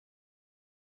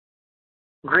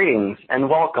Greetings, and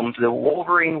welcome to the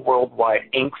Wolverine Worldwide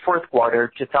Inc. Fourth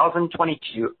Quarter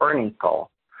 2022 earnings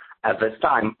call. At this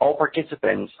time, all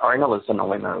participants are in a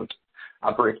listen-only mode.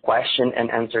 A brief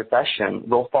question-and-answer session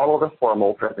will follow the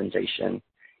formal presentation.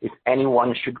 If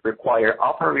anyone should require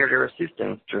operator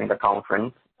assistance during the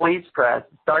conference, please press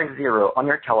star zero on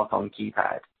your telephone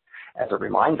keypad. As a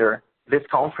reminder, this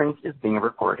conference is being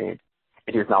recorded.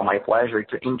 It is now my pleasure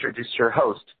to introduce your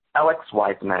host, Alex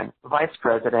Wiseman, Vice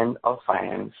President of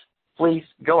Finance. Please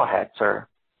go ahead, sir.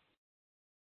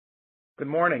 Good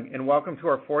morning, and welcome to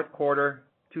our fourth quarter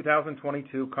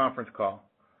 2022 conference call.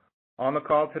 On the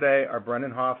call today are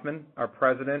Brendan Hoffman, our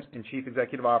President and Chief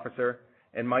Executive Officer,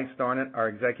 and Mike Stornant, our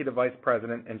Executive Vice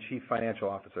President and Chief Financial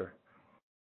Officer.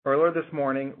 Earlier this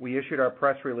morning, we issued our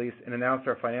press release and announced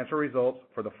our financial results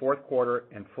for the fourth quarter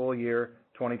and full year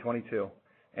 2022,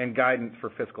 and guidance for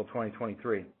fiscal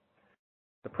 2023.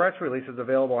 The press release is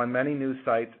available on many news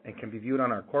sites and can be viewed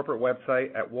on our corporate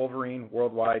website at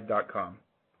wolverineworldwide.com.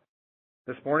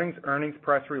 This morning's earnings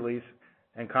press release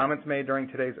and comments made during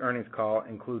today's earnings call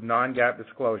include non-GAAP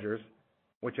disclosures,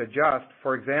 which adjust,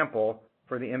 for example,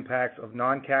 for the impacts of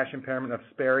non-cash impairment of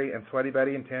Sperry and Sweaty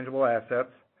Betty intangible assets,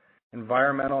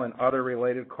 environmental and other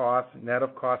related costs, net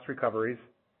of cost recoveries,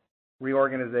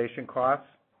 reorganization costs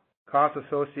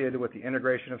associated with the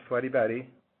integration of Sweaty Betty,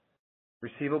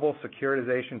 receivable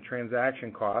securitization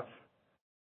transaction costs,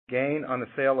 gain on the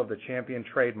sale of the Champion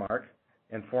trademark,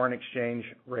 and foreign exchange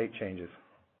rate changes.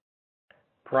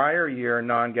 Prior year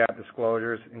non-GAAP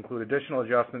disclosures include additional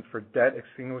adjustments for debt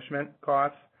extinguishment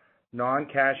costs,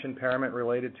 non-cash impairment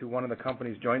related to one of the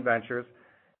company's joint ventures,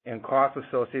 and costs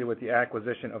associated with the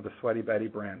acquisition of the Sweaty Betty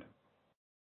brand.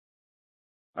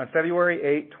 On February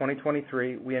 8,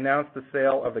 2023, we announced the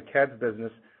sale of the Keds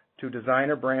business to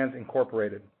Designer Brands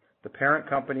Incorporated, the parent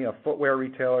company of footwear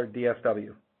retailer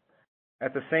DSW.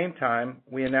 At the same time,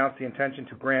 we announced the intention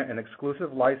to grant an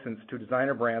exclusive license to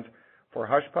Designer Brands for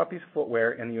Hush Puppies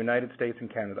footwear in the United States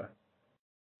and Canada.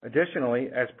 Additionally,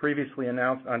 as previously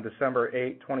announced on December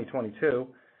 8, 2022,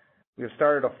 we have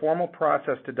started a formal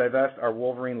process to divest our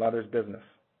Wolverine Leathers business.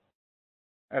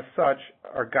 As such,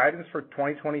 our guidance for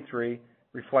 2023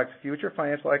 reflects future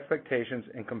financial expectations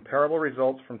and comparable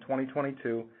results from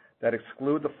 2022 that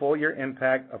exclude the full year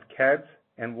impact of Keds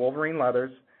and Wolverine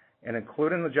Leathers and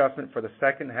include an adjustment for the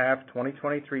second half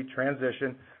 2023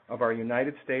 transition of our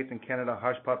United States and Canada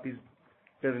Hush Puppies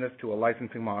business to a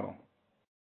licensing model.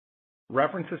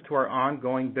 References to our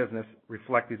ongoing business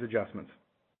reflect these adjustments.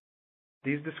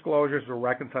 These disclosures will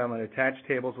reconcile in attached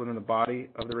tables within the body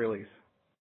of the release.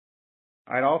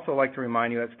 I'd also like to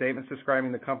remind you that statements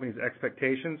describing the company's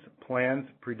expectations, plans,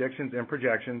 predictions, and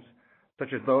projections,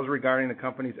 such as those regarding the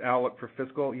company's outlook for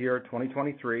fiscal year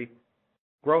 2023,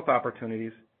 growth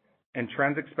opportunities, and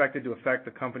trends expected to affect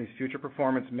the company's future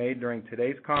performance made during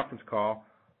today's conference call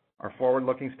are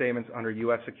forward-looking statements under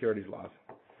U.S. securities laws.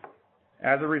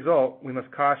 As a result, we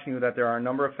must caution you that there are a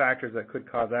number of factors that could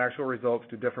cause actual results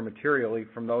to differ materially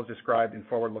from those described in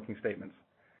forward-looking statements.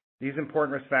 These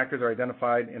important risk factors are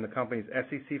identified in the company's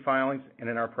SEC filings and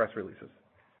in our press releases.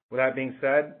 With that being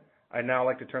said, I'd now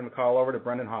like to turn the call over to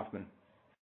Brendan Hoffman.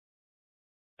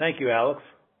 Thank you, Alex.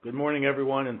 Good morning,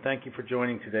 everyone, and thank you for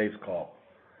joining today's call.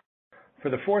 For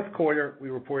the fourth quarter, we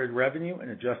reported revenue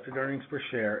and adjusted earnings per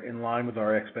share in line with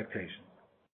our expectations.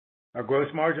 Our gross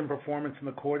margin performance in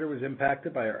the quarter was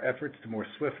impacted by our efforts to more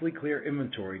swiftly clear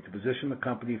inventory to position the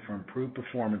company for improved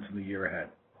performance in the year ahead.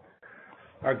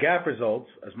 Our GAAP results,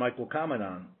 as Mike will comment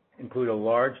on, include a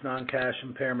large non-cash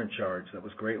impairment charge that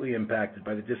was greatly impacted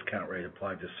by the discount rate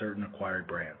applied to certain acquired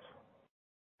brands.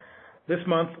 This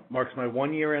month marks my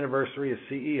one-year anniversary as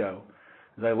CEO.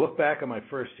 As I look back on my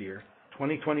first year,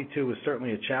 2022 was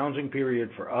certainly a challenging period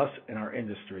for us and our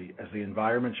industry as the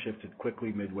environment shifted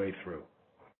quickly midway through.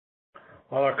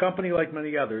 While our company, like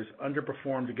many others,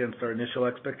 underperformed against our initial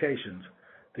expectations,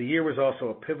 the year was also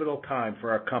a pivotal time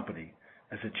for our company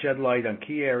as it shed light on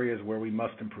key areas where we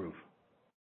must improve.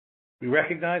 We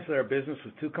recognized that our business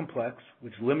was too complex,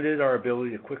 which limited our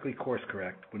ability to quickly course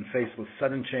correct when faced with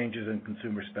sudden changes in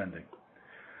consumer spending.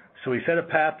 So we set a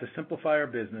path to simplify our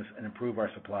business and improve our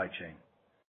supply chain.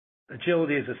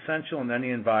 Agility is essential in any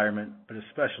environment, but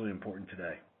especially important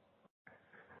today.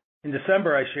 In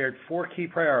December, I shared 4 key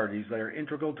priorities that are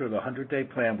integral to the 100-day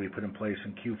plan we put in place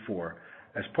in Q4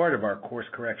 as part of our course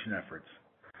correction efforts.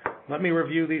 Let me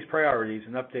review these priorities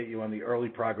and update you on the early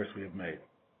progress we have made.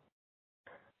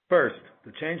 First,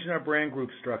 the change in our brand group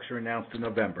structure announced in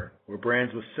November, where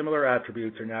brands with similar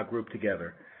attributes are now grouped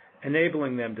together,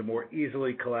 enabling them to more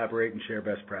easily collaborate and share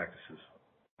best practices.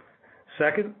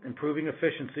 Second, improving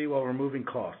efficiency while removing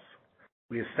costs.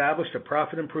 We established a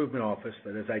profit improvement office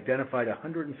that has identified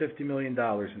 $150 million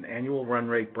in annual run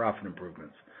rate profit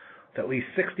improvements, with at least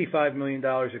 $65 million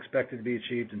expected to be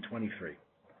achieved in 23.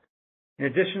 In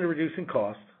addition to reducing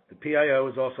costs, the PIO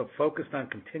is also focused on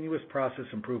continuous process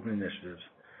improvement initiatives,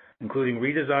 including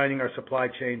redesigning our supply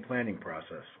chain planning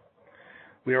process.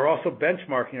 We are also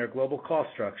benchmarking our global cost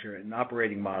structure and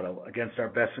operating model against our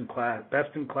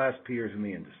best-in-class peers in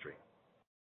the industry.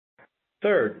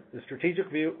 Third, the strategic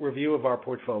review of our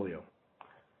portfolio.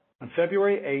 On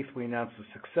February 8th, we announced the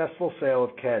successful sale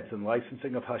of Keds and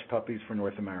licensing of Hush Puppies for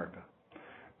North America.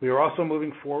 We are also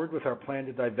moving forward with our plan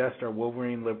to divest our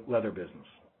Wolverine leather business.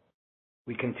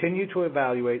 We continue to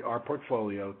evaluate our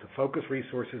portfolio to focus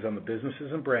resources on the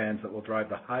businesses and brands that will drive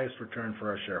the highest return for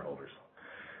our shareholders.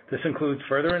 This includes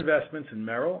further investments in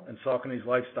Merrell and Saucony's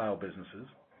lifestyle businesses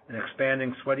and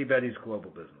expanding Sweaty Betty's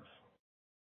global business.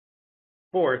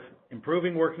 Fourth,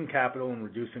 improving working capital and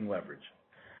reducing leverage.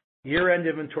 Year-end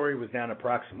inventory was down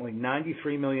approximately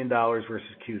 $93 million versus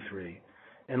Q3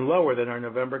 and lower than our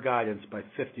November guidance by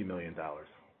 $50 million.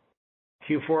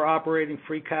 Q4 operating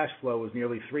free cash flow was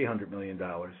nearly $300 million,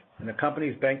 and the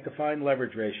company's bank-defined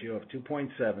leverage ratio of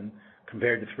 2.7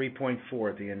 compared to 3.4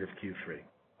 at the end of Q3.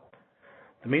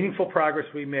 The meaningful progress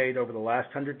we made over the last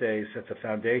 100 days sets a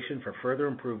foundation for further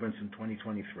improvements in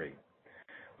 2023.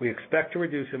 We expect to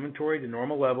reduce inventory to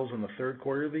normal levels in the third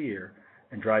quarter of the year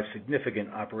and drive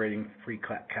significant operating free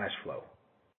cash flow.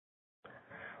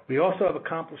 We also have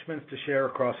accomplishments to share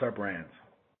across our brands.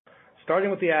 Starting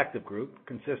with the Active Group,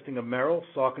 consisting of Merrell,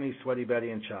 Saucony, Sweaty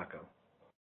Betty, and Chaco.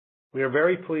 We are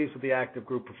very pleased with the Active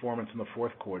Group performance in the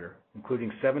fourth quarter,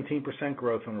 including 17%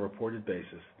 growth on a reported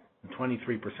basis and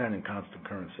 23% in constant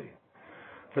currency.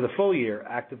 For the full year,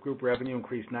 Active Group revenue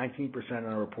increased 19% on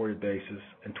a reported basis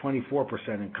and 24%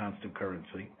 in constant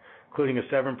currency, including a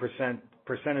 7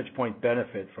 percentage point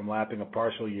benefit from lapping a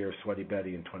partial year of Sweaty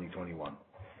Betty in 2021.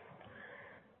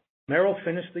 Merrell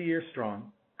finished the year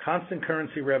strong. Constant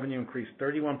currency revenue increased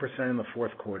 31% in the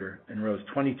fourth quarter and rose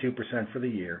 22% for the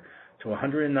year to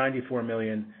 $194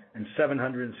 million and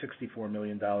 $764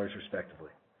 million respectively.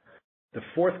 The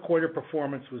fourth quarter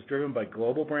performance was driven by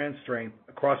global brand strength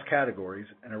across categories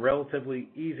and a relatively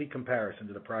easy comparison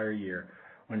to the prior year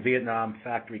when Vietnam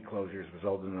factory closures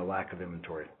resulted in a lack of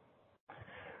inventory.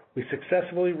 We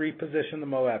successfully repositioned the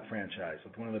Moab franchise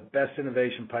with one of the best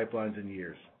innovation pipelines in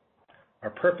years. Our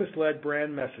purpose-led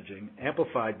brand messaging,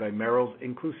 amplified by Merrell's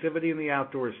Inclusivity in the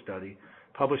Outdoors study,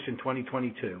 published in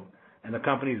 2022, and the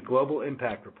company's Global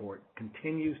Impact Report,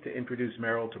 continues to introduce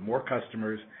Merrell to more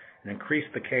customers and increase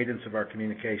the cadence of our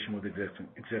communication with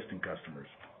existing customers.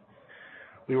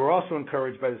 We were also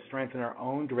encouraged by the strength in our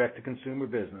own direct-to-consumer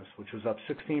business, which was up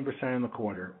 16% in the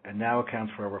quarter and now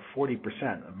accounts for over 40%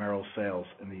 of Merrell's sales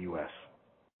in the U.S.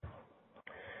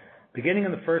 Beginning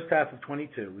in the first half of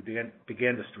 22, we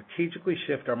began to strategically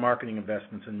shift our marketing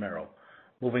investments in Merrell,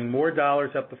 moving more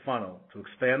dollars up the funnel to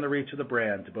expand the reach of the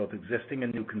brand to both existing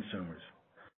and new consumers.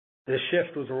 This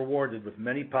shift was rewarded with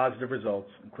many positive results,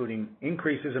 including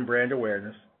increases in brand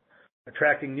awareness,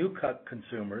 attracting new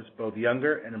consumers, both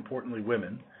younger and importantly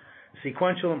women,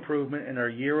 sequential improvement in our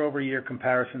year-over-year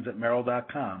comparisons at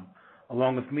Merrell.com,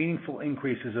 along with meaningful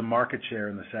increases in market share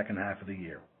in the second half of the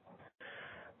year.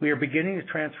 We are beginning to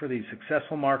transfer these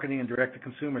successful marketing and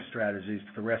direct-to-consumer strategies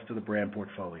to the rest of the brand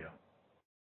portfolio.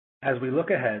 As we look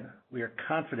ahead, we are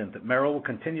confident that Merrell will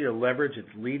continue to leverage its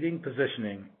leading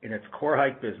positioning in its core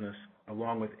hike business,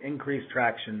 along with increased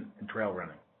traction in trail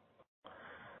running.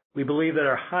 We believe that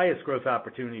our highest growth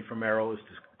opportunity for Merrell is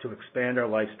to expand our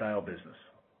lifestyle business.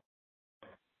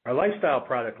 Our lifestyle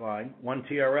product line,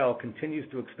 1TRL, continues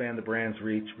to expand the brand's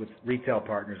reach with retail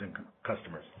partners and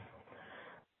customers.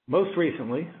 Most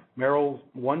recently, Merrell's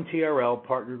 1TRL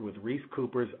partnered with Reese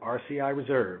Cooper's RCI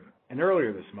Reserve, and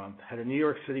earlier this month had a New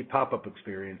York City pop-up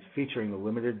experience featuring the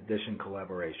limited edition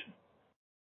collaboration.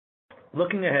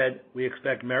 Looking ahead, we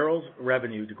expect Merrell's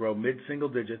revenue to grow mid-single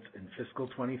digits in fiscal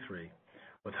 23,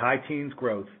 with high teens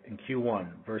growth in Q1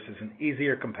 versus an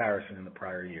easier comparison in the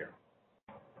prior year.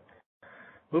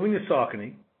 Moving to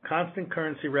Saucony, constant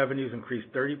currency revenues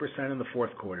increased 30% in the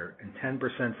fourth quarter and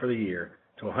 10% for the year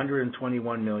to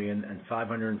 $121 million and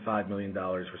 $505 million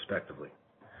respectively.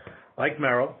 Like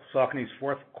Merrell, Saucony's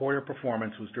fourth quarter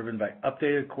performance was driven by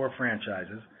updated core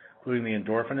franchises, including the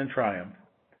Endorphin and Triumph.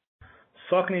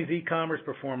 Saucony's e-commerce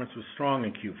performance was strong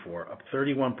in Q4, up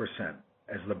 31%,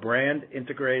 as the brand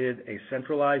integrated a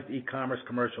centralized e-commerce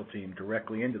commercial team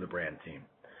directly into the brand team.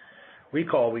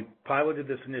 Recall, we piloted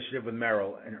this initiative with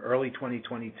Merrell in early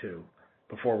 2022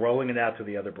 before rolling it out to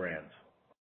the other brands.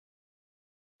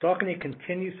 Saucony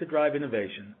continues to drive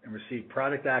innovation and receive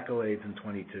product accolades in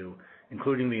 22,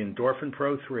 including the Endorphin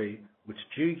Pro 3, which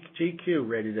GQ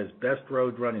rated as Best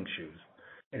Road Running Shoes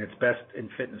in its Best in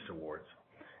Fitness Awards,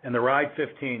 and the Ride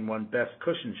 15 won Best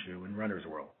Cushion Shoe in Runner's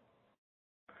World.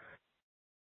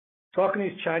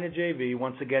 Saucony's China JV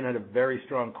once again had a very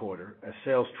strong quarter as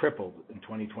sales tripled in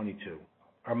 2022.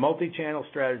 Our multi-channel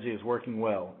strategy is working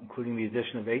well, including the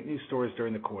addition of 8 new stores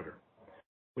during the quarter.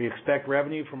 We expect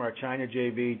revenue from our China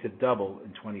JV to double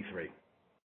in 23.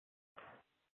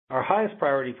 Our highest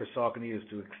priority for Saucony is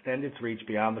to extend its reach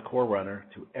beyond the core runner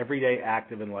to everyday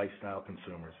active and lifestyle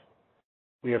consumers.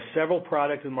 We have several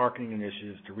product and marketing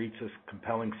initiatives to reach this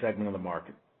compelling segment of the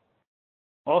market.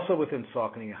 Also within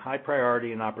Saucony, a high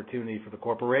priority and opportunity for the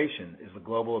corporation is the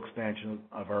global expansion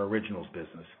of our Originals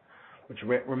business, which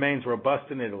remains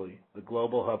robust in Italy, the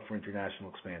global hub for international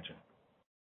expansion.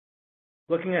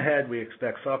 Looking ahead, we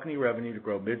expect Saucony revenue to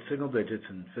grow mid-single digits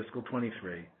in fiscal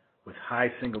 23, with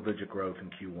high single-digit growth in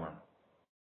Q1.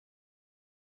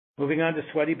 Moving on to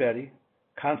Sweaty Betty,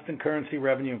 constant currency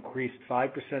revenue increased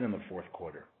 5% in the fourth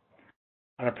quarter.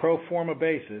 On a pro forma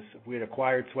basis, if we had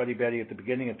acquired Sweaty Betty at the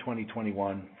beginning of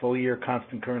 2021, full-year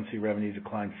constant currency revenue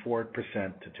declined 4%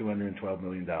 to $212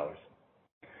 million.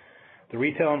 The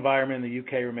retail environment in the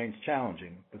UK remains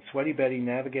challenging, but Sweaty Betty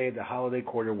navigated the holiday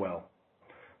quarter well.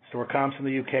 Store comps in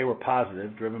the UK were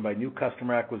positive, driven by new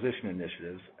customer acquisition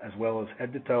initiatives, as well as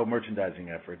head-to-toe merchandising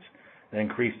efforts that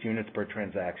increased units per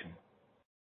transaction.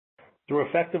 Through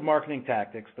effective marketing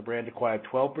tactics, the brand acquired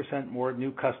 12% more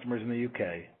new customers in the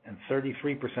UK and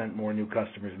 33% more new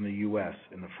customers in the US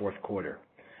in the fourth quarter,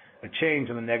 a change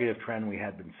in the negative trend we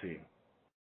had been seeing.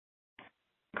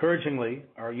 Encouragingly,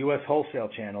 our U.S. wholesale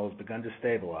channel has begun to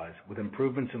stabilize with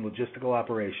improvements in logistical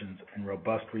operations and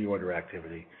robust reorder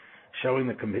activity, showing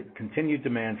the continued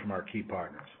demand from our key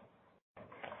partners.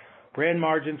 Brand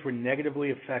margins were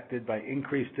negatively affected by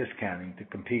increased discounting to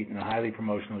compete in a highly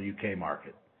promotional UK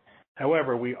market.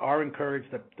 However, we are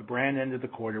encouraged that the brand ended the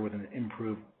quarter with an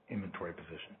improved inventory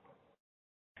position.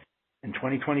 In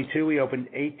 2022, we opened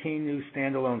 18 new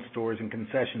standalone stores and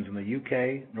concessions in the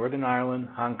UK, Northern Ireland,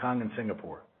 Hong Kong, and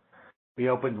Singapore. We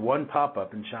opened 1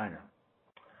 pop-up in China.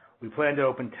 We plan to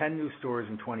open 10 new stores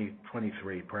in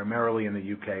 2023, primarily in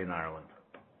the UK and Ireland.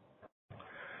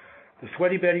 The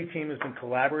Sweaty Betty team has been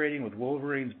collaborating with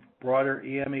Wolverine's broader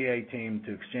EMEA team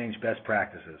to exchange best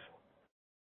practices.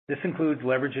 This includes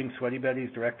leveraging Sweaty Betty's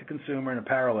direct-to-consumer and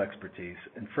apparel expertise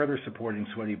and further supporting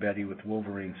Sweaty Betty with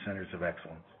Wolverine's centers of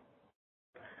excellence.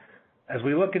 As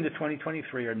we look into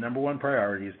 2023, our number one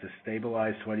priority is to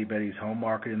stabilize Sweaty Betty's home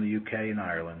market in the UK and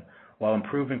Ireland while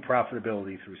improving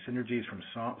profitability through synergies from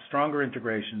stronger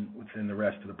integration within the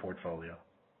rest of the portfolio.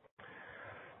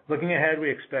 Looking ahead, we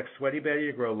expect Sweaty Betty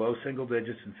to grow low single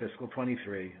digits in fiscal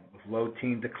 23 with low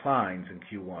teen declines in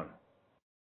Q1.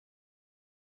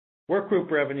 Work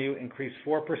group revenue increased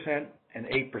 4% and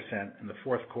 8% in the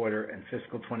fourth quarter and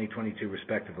fiscal 2022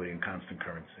 respectively in constant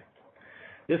currency.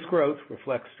 This growth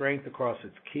reflects strength across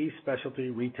its key specialty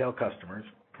retail customers,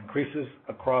 increases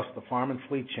across the farm and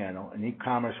fleet channel, and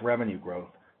e-commerce revenue growth,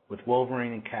 with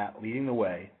Wolverine and Cat leading the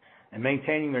way and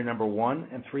maintaining their number 1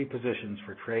 and 3 positions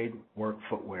for trade work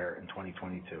footwear in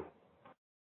 2022.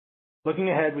 Looking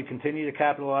ahead, we continue to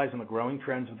capitalize on the growing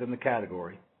trends within the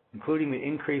category, including the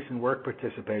increase in work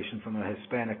participation from the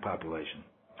Hispanic population.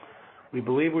 We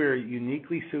believe we are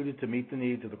uniquely suited to meet the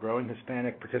needs of the growing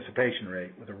Hispanic participation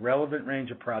rate with a relevant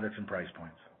range of products and price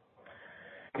points.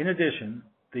 In addition,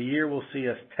 the year will see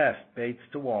us test Bates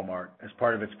to Walmart as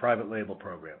part of its private label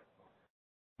program.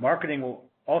 Marketing will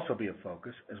also be a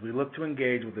focus as we look to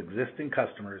engage with existing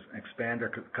customers and expand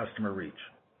our customer reach.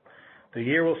 The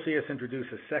year will see us introduce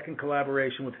a second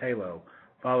collaboration with Halo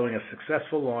following a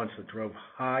successful launch that drove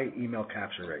high email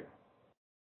capture rate.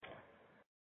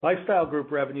 Lifestyle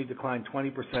Group revenue declined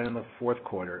 20% in the fourth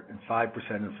quarter and 5%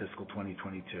 in fiscal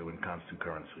 2022 in constant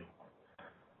currency.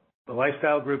 The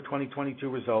Lifestyle Group 2022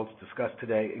 results discussed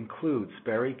today include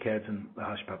Sperry, Keds, and the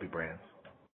Hush Puppy brands.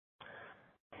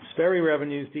 Sperry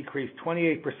revenues decreased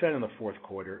 28% in the fourth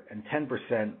quarter and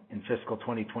 10% in fiscal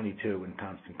 2022 in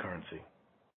constant currency.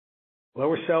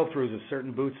 Lower sell-throughs of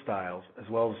certain boot styles, as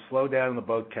well as a slowdown in the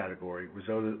boat category,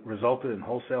 resulted in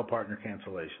wholesale partner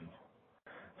cancellations.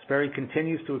 Sperry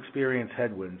continues to experience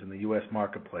headwinds in the U.S.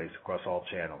 marketplace across all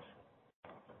channels.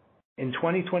 In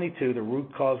 2022, the root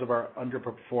cause of our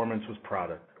underperformance was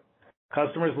product.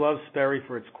 Customers love Sperry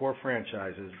for its core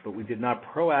franchises, but we did not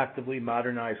proactively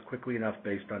modernize quickly enough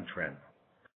based on trend.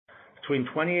 Between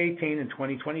 2018 and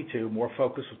 2022, more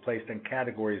focus was placed on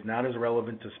categories not as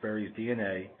relevant to Sperry's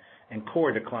DNA, and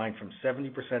core declined from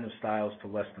 70% of styles to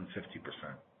less than 50%.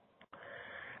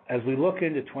 As we look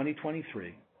into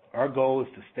 2023, our goal is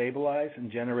to stabilize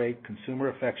and generate consumer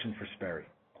affection for Sperry.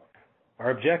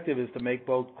 Our objective is to make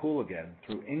boats cool again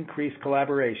through increased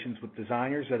collaborations with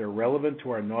designers that are relevant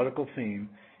to our nautical theme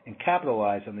and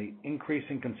capitalize on the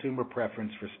increasing consumer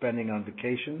preference for spending on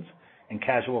vacations and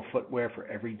casual footwear for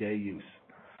everyday use.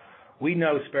 We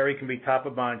know Sperry can be top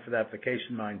of mind for that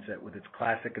vacation mindset with its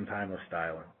classic and timeless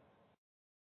styling.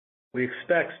 We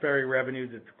expect Sperry revenue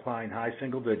to decline high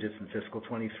single digits in fiscal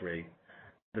 23,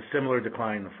 with a similar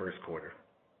decline in the first quarter.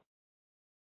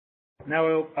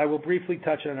 Now I will briefly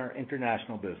touch on our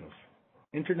international business.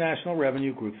 International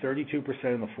revenue grew 32%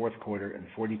 in the fourth quarter and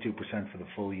 42% for the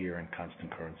full year in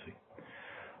constant currency.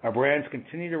 Our brands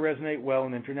continue to resonate well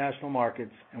in international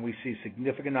markets, and we see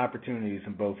significant opportunities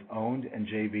in both owned and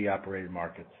JV-operated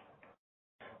markets.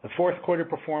 The fourth quarter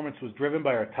performance was driven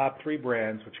by our top 3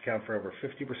 brands, which account for over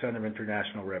 50% of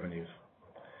international revenues.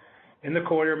 In the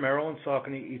quarter, Merrell and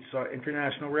Saucony each saw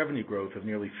international revenue growth of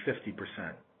nearly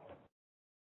 50%.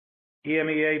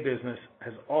 EMEA business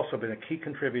has also been a key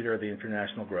contributor of the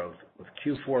international growth, with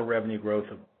Q4 revenue growth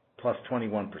of plus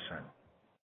 21%.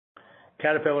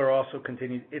 Caterpillar also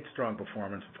continued its strong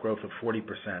performance with growth of 40%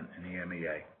 in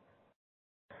EMEA.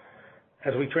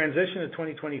 As we transition to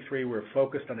 2023, we're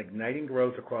focused on igniting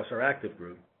growth across our active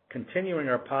group, continuing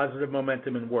our positive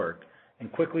momentum in work,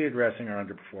 and quickly addressing our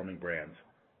underperforming brands,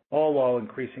 all while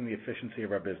increasing the efficiency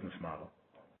of our business model.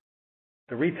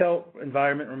 The retail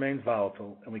environment remains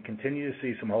volatile, and we continue to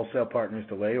see some wholesale partners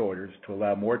delay orders to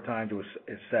allow more time to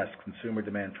assess consumer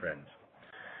demand trends.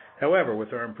 However,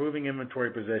 with our improving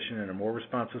inventory position and a more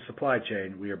responsive supply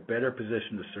chain, we are better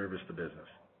positioned to service the business.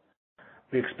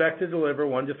 We expect to deliver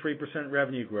 1 to 3%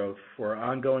 revenue growth for our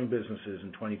ongoing businesses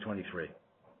in 2023.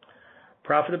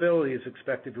 Profitability is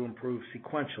expected to improve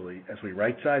sequentially as we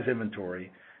right-size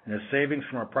inventory and as savings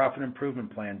from our profit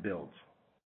improvement plan builds.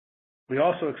 We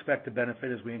also expect to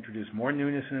benefit as we introduce more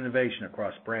newness and innovation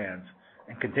across brands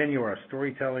and continue our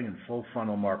storytelling and full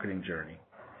funnel marketing journey.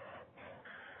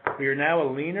 We are now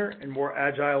a leaner and more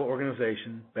agile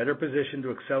organization, better positioned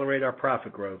to accelerate our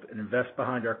profit growth and invest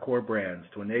behind our core brands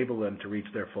to enable them to reach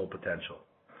their full potential.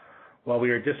 While we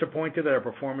are disappointed that our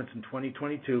performance in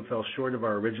 2022 fell short of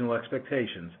our original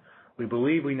expectations, we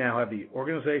believe we now have the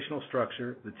organizational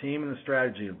structure, the team, and the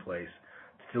strategy in place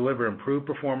to deliver improved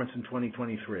performance in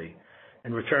 2023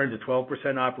 and return to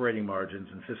 12% operating margins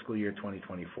in fiscal year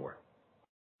 2024.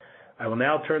 I will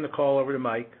now turn the call over to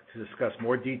Mike to discuss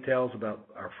more details about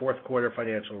our fourth quarter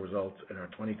financial results and our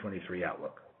 2023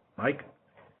 outlook. Mike?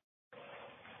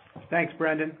 Thanks,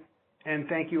 Brendan, and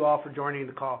thank you all for joining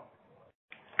the call.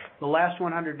 The last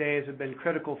 100 days have been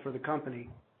critical for the company.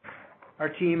 Our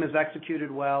team has executed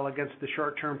well against the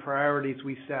short-term priorities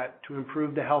we set to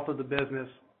improve the health of the business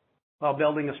while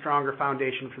building a stronger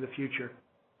foundation for the future.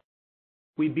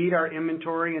 We beat our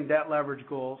inventory and debt leverage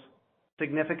goals,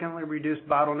 significantly reduced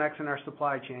bottlenecks in our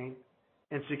supply chain,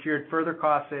 and secured further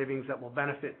cost savings that will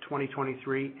benefit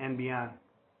 2023 and beyond.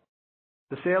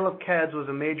 The sale of Keds was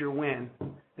a major win,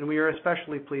 and we are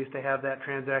especially pleased to have that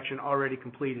transaction already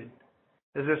completed,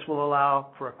 as this will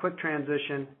allow for a quick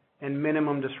transition and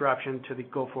minimum disruption to the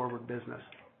go-forward business.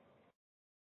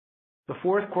 The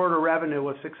fourth quarter revenue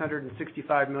of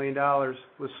 $665 million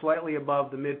was slightly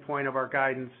above the midpoint of our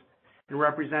guidance and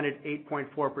represented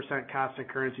 8.4% constant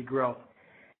currency growth.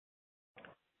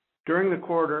 During the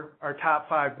quarter, our top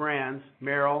 5 brands,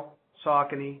 Merrell,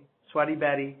 Saucony, Sweaty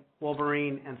Betty,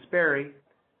 Wolverine, and Sperry,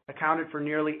 accounted for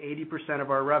nearly 80%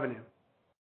 of our revenue.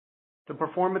 The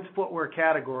performance footwear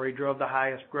category drove the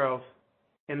highest growth,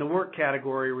 and the work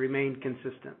category remained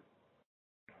consistent.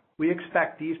 We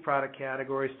expect these product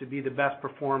categories to be the best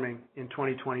performing in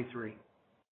 2023.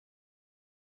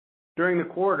 During the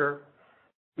quarter,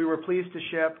 we were pleased to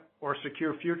ship or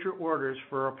secure future orders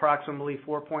for approximately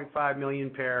 4.5 million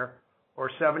pair, or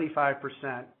 75%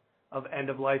 of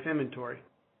end-of-life inventory.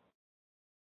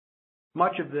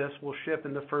 Much of this will ship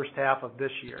in the first half of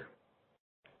this year.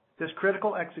 This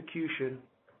critical execution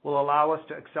will allow us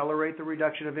to accelerate the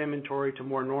reduction of inventory to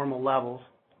more normal levels,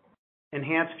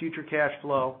 enhance future cash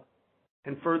flow,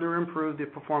 and further improve the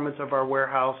performance of our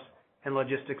warehouse and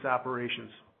logistics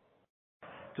operations.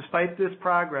 Despite this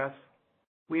progress,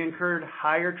 we incurred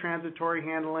higher transitory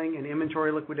handling and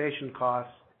inventory liquidation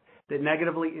costs that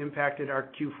negatively impacted our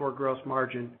Q4 gross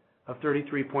margin of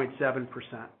 33.7%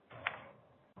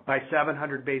 by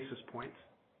 700 basis points.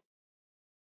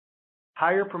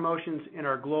 Higher promotions in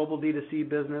our global D2C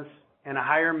business and a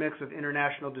higher mix of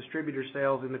international distributor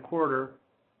sales in the quarter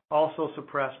also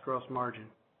suppressed gross margin.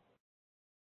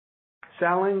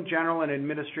 Selling, general, and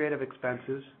administrative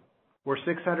expenses were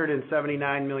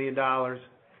 $679 million,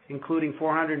 including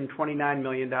 $429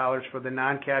 million for the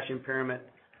non-cash impairment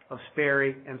of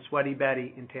Sperry and Sweaty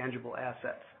Betty intangible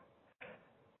assets.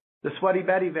 The Sweaty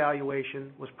Betty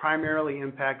valuation was primarily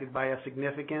impacted by a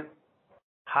significant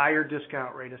higher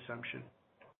discount rate assumption.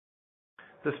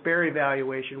 The Sperry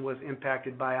valuation was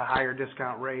impacted by a higher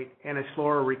discount rate and a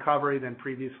slower recovery than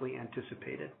previously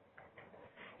anticipated.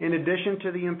 In addition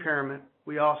to the impairment,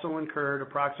 we also incurred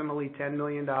approximately $10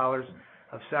 million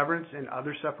of severance and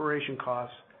other separation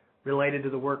costs related to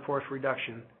the workforce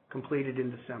reduction completed in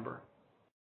December.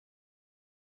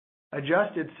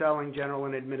 Adjusted selling, general,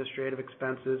 and administrative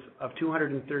expenses of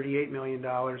 $238 million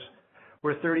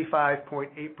were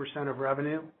 35.8% of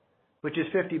revenue, which is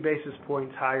 50 basis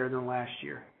points higher than last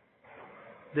year.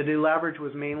 The deleverage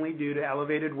was mainly due to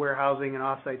elevated warehousing and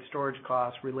offsite storage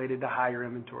costs related to higher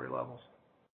inventory levels.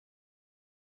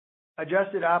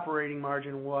 Adjusted operating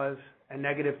margin was a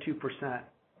negative 2%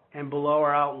 and below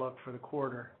our outlook for the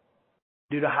quarter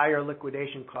due to higher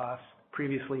liquidation costs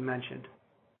previously mentioned.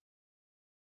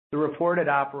 The reported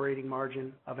operating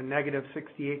margin of a negative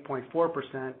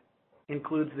 68.4%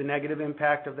 includes the negative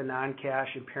impact of the non-cash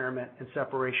impairment and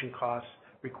separation costs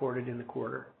recorded in the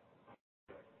quarter.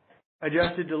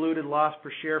 Adjusted diluted loss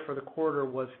per share for the quarter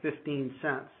was 15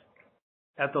 cents,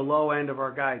 at the low end of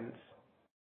our guidance,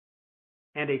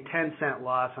 and a 10-cent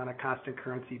loss on a constant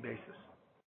currency basis.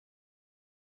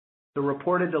 The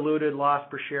reported diluted loss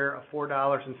per share of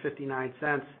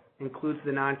 $4.59 includes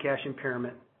the non-cash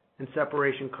impairment and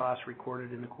separation costs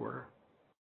recorded in the quarter.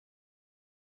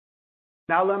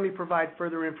 Now let me provide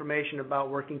further information about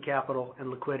working capital and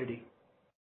liquidity.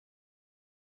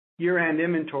 Year-end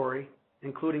inventory,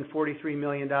 including $43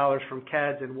 million from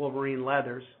Keds and Wolverine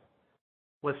Leathers,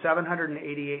 was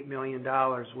 $788 million,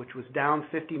 which was down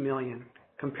 $50 million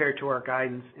compared to our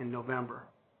guidance in November.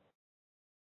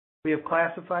 We have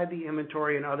classified the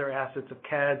inventory and other assets of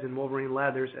Keds and Wolverine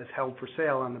Leathers as held for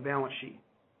sale on the balance sheet.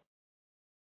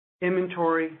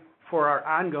 Inventory for our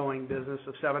ongoing business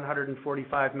of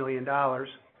 $745 million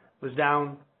was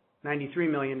down $93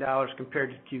 million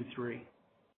compared to Q3.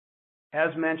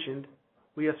 As mentioned,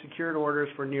 we have secured orders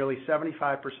for nearly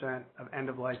 75% of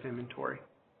end-of-life inventory.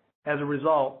 As a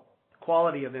result,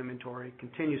 quality of inventory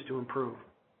continues to improve.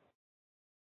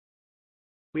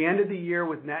 We ended the year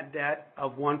with net debt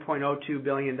of $1.02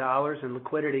 billion and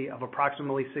liquidity of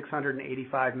approximately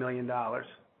 $685 million.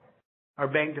 Our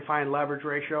bank-defined leverage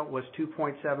ratio was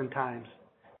 2.7 times,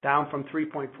 down from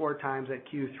 3.4 times at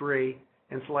Q3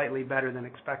 and slightly better than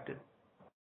expected.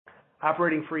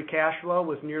 Operating free cash flow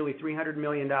was nearly $300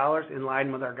 million, in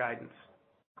line with our guidance.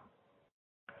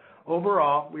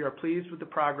 Overall, we are pleased with the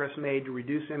progress made to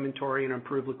reduce inventory and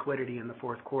improve liquidity in the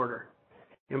fourth quarter.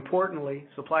 Importantly,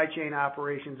 supply chain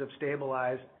operations have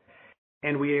stabilized,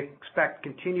 and we expect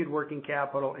continued working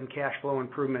capital and cash flow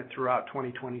improvement throughout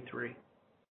 2023.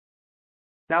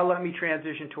 Now let me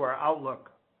transition to our outlook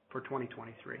for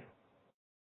 2023.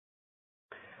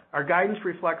 Our guidance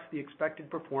reflects the expected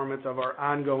performance of our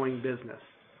ongoing business,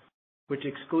 which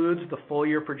excludes the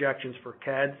full-year projections for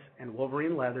Keds and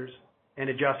Wolverine Leathers and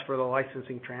adjusts for the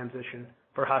licensing transition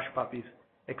for Hush Puppies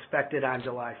expected on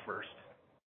July 1st.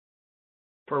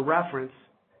 For reference,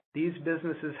 these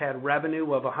businesses had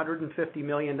revenue of $150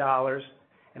 million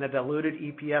and a diluted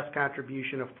EPS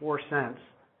contribution of 4 cents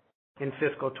in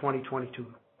fiscal 2022.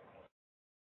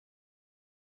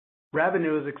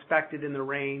 Revenue is expected in the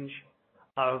range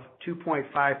of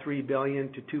 $2.53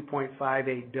 billion to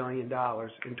 $2.58 billion in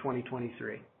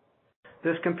 2023.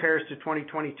 This compares to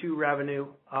 2022 revenue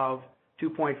of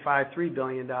 $2.53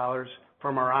 billion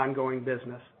from our ongoing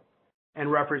business and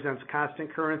represents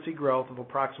constant currency growth of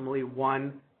approximately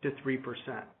 1 to 3%.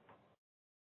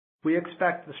 We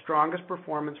expect the strongest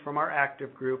performance from our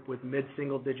active group with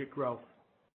mid-single-digit growth.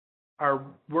 Our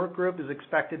work group is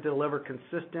expected to deliver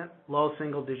consistent low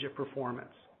single-digit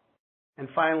performance. And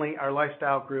finally, our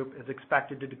lifestyle group is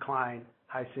expected to decline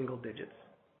high single digits.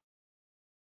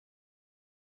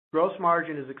 Gross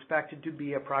margin is expected to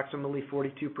be approximately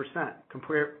 42%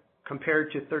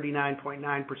 compared to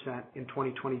 39.9% in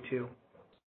 2022.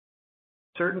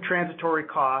 Certain transitory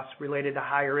costs related to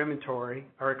higher inventory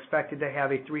are expected to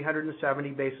have a 370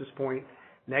 basis point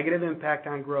negative impact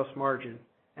on gross margin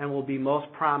and will be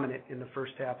most prominent in the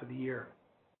first half of the year.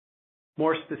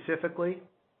 More specifically,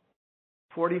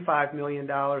 $45 million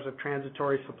of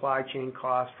transitory supply chain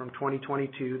costs from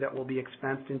 2022 that will be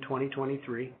expensed in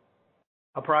 2023,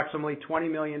 approximately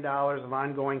 $20 million of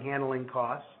ongoing handling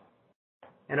costs,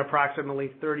 and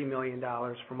approximately $30 million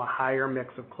from a higher mix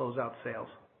of closeout sales.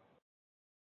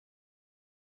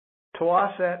 To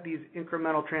offset these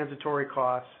incremental transitory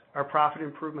costs, our profit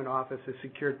improvement office has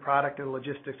secured product and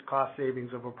logistics cost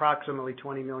savings of approximately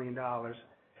 $20 million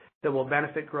that will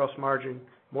benefit gross margin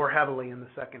more heavily in the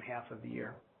second half of the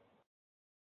year.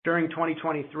 During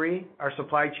 2023, our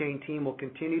supply chain team will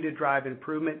continue to drive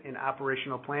improvement in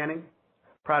operational planning,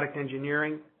 product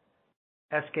engineering,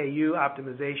 SKU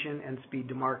optimization, and speed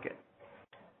to market.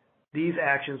 These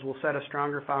actions will set a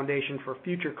stronger foundation for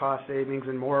future cost savings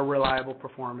and more reliable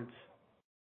performance.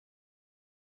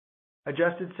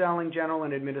 Adjusted selling, general,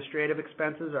 and administrative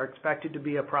expenses are expected to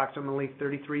be approximately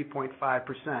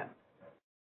 33.5%,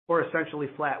 or essentially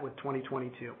flat with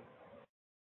 2022.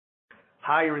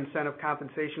 Higher incentive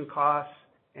compensation costs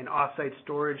and off-site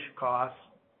storage costs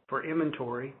for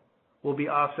inventory will be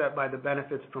offset by the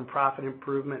benefits from profit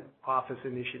improvement office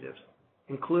initiatives,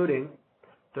 including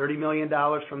 $30 million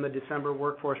from the December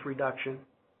workforce reduction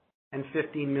and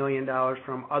 $15 million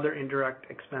from other indirect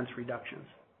expense reductions.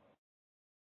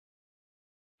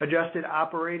 Adjusted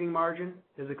operating margin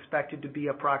is expected to be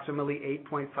approximately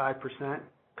 8.5%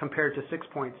 compared to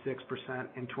 6.6%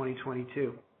 in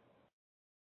 2022.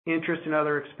 Interest and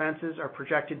other expenses are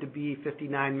projected to be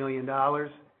 $59 million,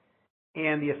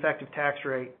 and the effective tax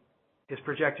rate is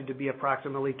projected to be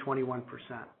approximately 21%.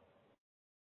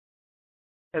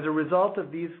 As a result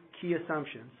of these key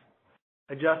assumptions,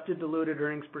 adjusted diluted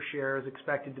earnings per share is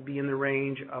expected to be in the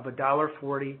range of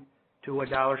 $1.40 to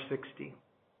 $1.60.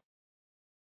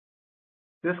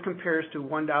 This compares to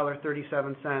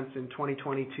 $1.37 in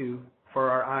 2022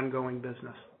 for our ongoing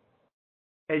business.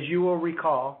 As you will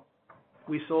recall,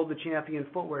 we sold the Champion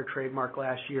footwear trademark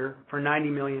last year for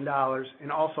 $90 million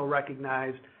and also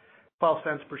recognized 12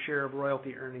 cents per share of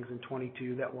royalty earnings in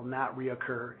 22 that will not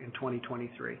reoccur in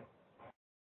 2023.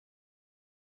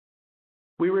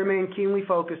 We remain keenly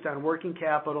focused on working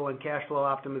capital and cash flow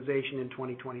optimization in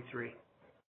 2023.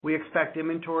 We expect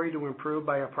inventory to improve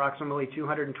by approximately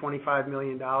 $225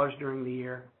 million during the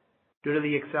year due to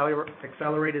the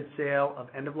accelerated sale of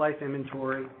end-of-life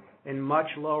inventory and much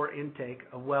lower intake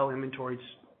of well-inventoried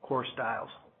core styles.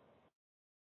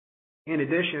 In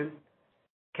addition,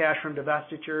 cash from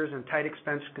divestitures and tight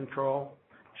expense control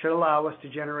should allow us to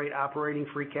generate operating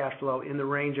free cash flow in the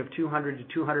range of $200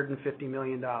 to $250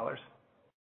 million.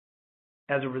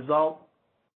 As a result,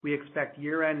 we expect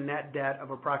year-end net debt of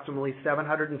approximately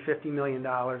 $750 million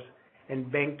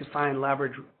and bank-defined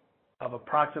leverage of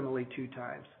approximately 2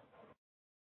 times.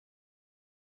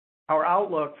 Our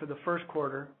outlook for the first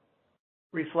quarter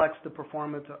reflects the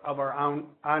performance of our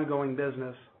ongoing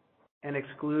business and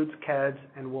excludes Keds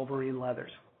and Wolverine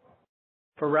Leathers.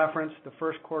 For reference, the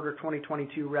first quarter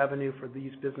 2022 revenue for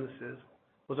these businesses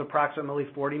was approximately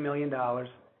 $40 million,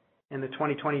 and the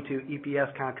 2022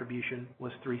 EPS contribution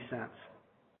was 3 cents.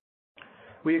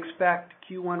 We expect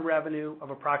Q1 revenue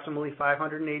of approximately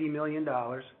 $580 million,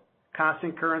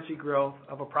 constant currency growth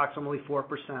of approximately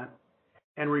 4%,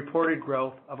 and reported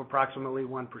growth of approximately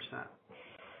 1%.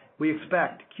 We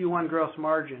expect Q1 gross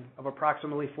margin of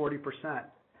approximately 40%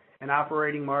 and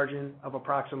operating margin of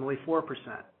approximately 4%,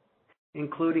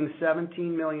 including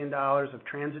 $17 million of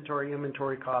transitory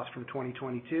inventory costs from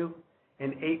 2022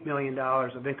 and $8 million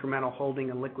of incremental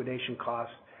holding and liquidation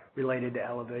costs related to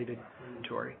elevated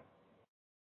inventory.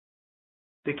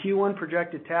 The Q1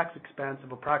 projected tax expense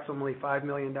of approximately $5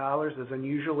 million is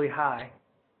unusually high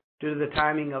due to the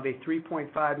timing of a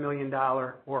 $3.5 million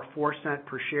or 4 cent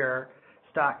per share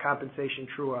stock compensation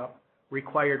true-up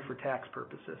required for tax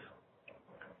purposes.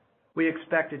 We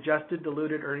expect adjusted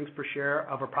diluted earnings per share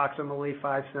of approximately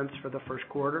 5 cents for the first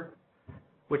quarter,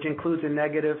 which includes a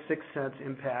negative 6 cents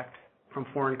impact from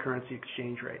foreign currency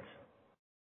exchange rates.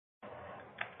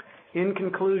 In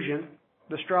conclusion,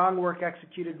 the strong work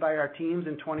executed by our teams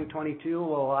in 2022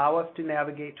 will allow us to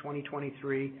navigate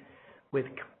 2023 with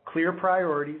clear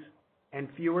priorities and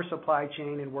fewer supply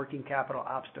chain and working capital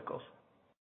obstacles.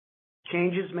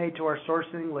 Changes made to our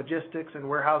sourcing, logistics, and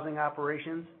warehousing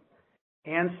operations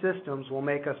and systems will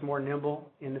make us more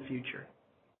nimble in the future.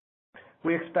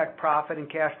 We expect profit and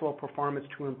cash flow performance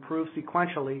to improve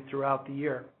sequentially throughout the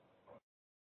year.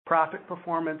 Profit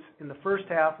performance in the first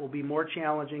half will be more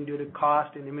challenging due to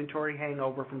cost and inventory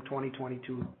hangover from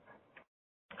 2022.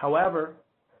 However,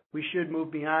 we should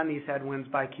move beyond these headwinds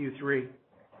by Q3,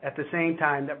 at the same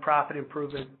time that profit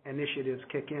improvement initiatives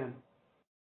kick in.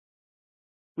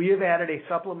 We have added a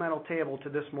supplemental table to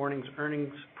this morning's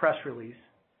earnings press release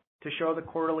to show the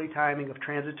quarterly timing of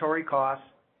transitory costs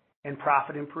and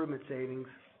profit improvement savings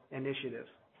initiatives.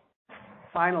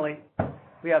 Finally,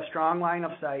 we have strong line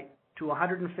of sight to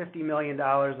 $150 million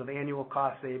of annual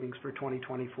cost savings for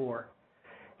 2024,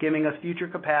 giving us future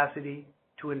capacity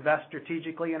to invest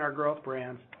strategically in our growth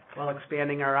brands while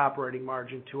expanding our operating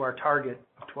margin to our target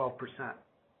of 12%.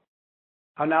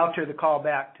 I'll now turn the call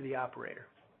back to the operator.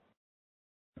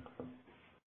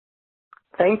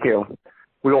 Thank you.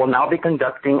 We will now be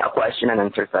conducting a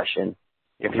question-and-answer session.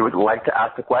 If you would like to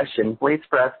ask a question, please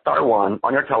press star one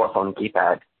on your telephone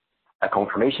keypad. A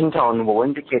confirmation tone will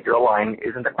indicate your line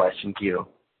is in the question queue.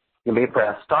 You may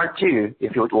press star two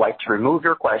if you would like to remove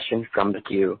your question from the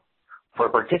queue. For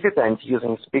participants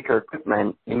using speaker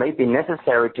equipment, it may be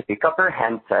necessary to pick up your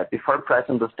handset before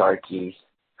pressing the star keys.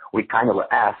 We kindly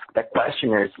ask that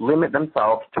questioners limit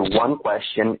themselves to one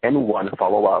question and one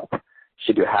follow-up.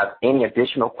 Should you have any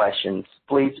additional questions,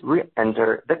 please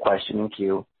re-enter the questioning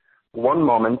queue. One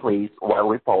moment, please, while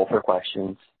we poll for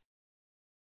questions.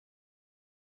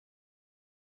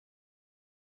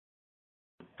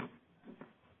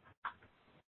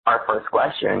 Our first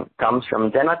question comes from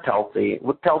Dana Telsey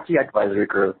with Telsey Advisory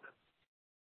Group.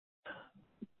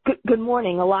 Good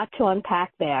morning. A lot to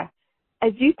unpack there.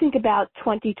 As you think about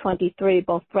 2023,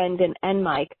 both Brendan and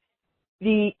Mike,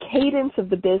 the cadence of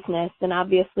the business and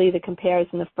obviously the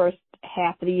comparison the first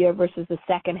half of the year versus the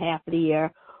second half of the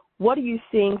year, what are you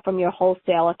seeing from your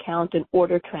wholesale account and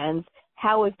order trends?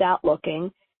 How is that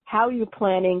looking? How are you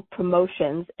planning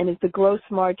promotions? And is the gross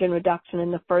margin reduction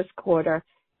in the first quarter,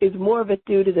 is more of it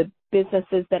due to the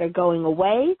businesses that are going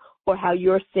away or how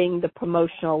you're seeing the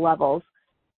promotional levels?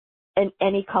 And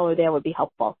any color there would be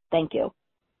helpful. Thank you.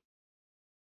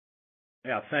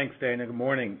 Yeah, thanks, Dana. Good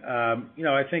morning.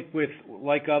 I think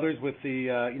like others with the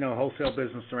wholesale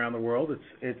business around the world,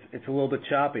 it's a little bit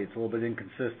choppy. It's a little bit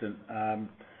inconsistent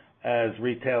as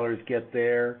retailers get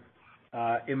their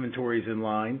inventories in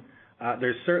line.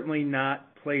 They're certainly not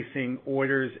placing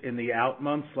orders in the out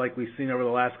months like we've seen over the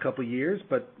last couple of years,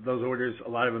 but those orders, a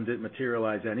lot of them didn't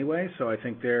materialize anyway. So I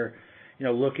think they're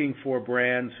looking for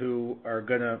brands who are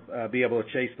going to be able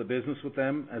to chase the business with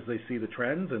them as they see the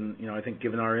trends. And, I think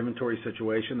given our inventory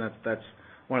situation, that's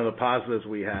one of the positives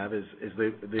we have is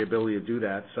the ability to do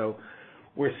that. So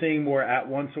we're seeing more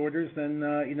at-once orders than,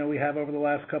 we have over the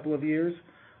last couple of years.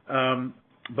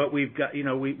 But we've got,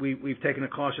 we've taken a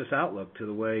cautious outlook to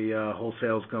the way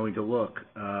wholesale is going to look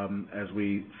as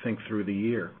we think through the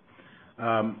year.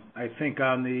 I think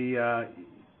on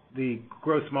the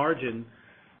gross margin,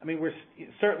 we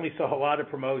certainly saw a lot of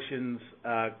promotions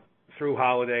through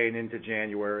holiday and into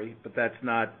January, but that's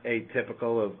not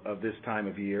atypical of this time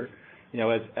of year.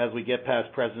 As we get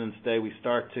past President's Day, we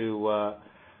start to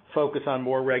focus on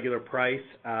more regular price.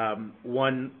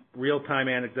 One real-time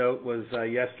anecdote was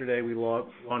yesterday we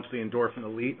launched the Endorphin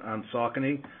Elite on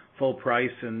Saucony, full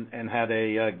price, and had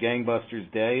a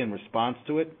gangbusters day in response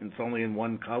to it. It's only in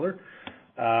one color.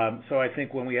 So I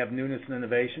think when we have newness and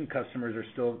innovation, customers are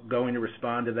still going to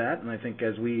respond to that. And I think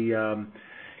as we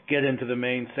get into the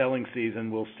main selling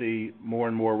season, we'll see more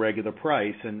and more regular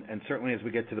price. And certainly as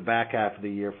we get to the back half of the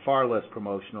year, far less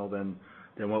promotional than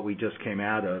what we just came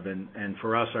out of. And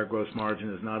for us, our gross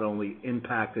margin is not only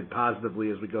impacted positively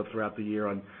as we go throughout the year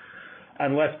on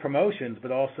less promotions,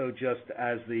 but also just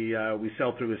as we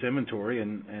sell through this inventory.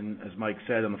 And as Mike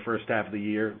said, in the first half of the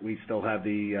year, we still have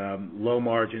the low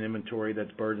margin inventory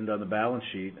that's burdened on the balance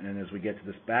sheet. And as we get to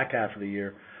this back half of the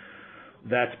year,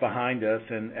 that's behind us,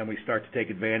 and we start to take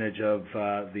advantage of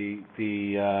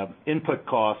the input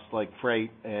costs like freight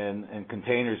and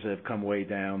containers that have come way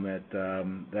down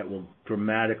that will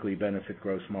dramatically benefit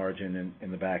gross margin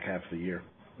in the back half of the year.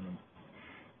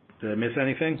 Did I miss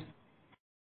anything?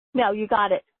 No, you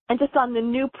got it. And just on the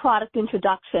new product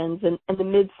introductions and the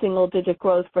mid-single-digit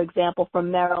growth, for example,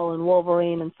 from Merrell and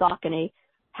Wolverine and Saucony,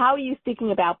 how are you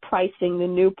thinking about pricing the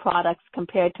new products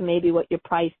compared to maybe what you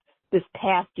priced this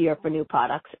past year for new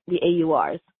products, the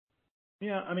AURs?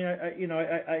 Yeah,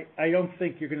 I don't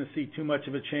think you're going to see too much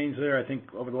of a change there. I think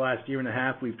over the last year and a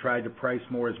half, we've tried to price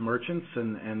more as merchants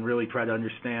and really try to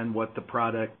understand what the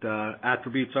product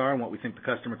attributes are and what we think the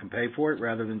customer can pay for it,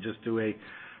 rather than just do a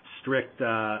strict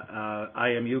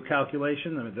IMU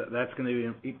calculation. That's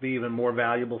going to be even more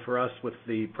valuable for us with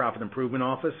the profit improvement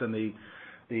office and the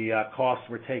costs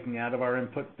we're taking out of our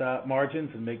input margins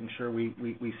and making sure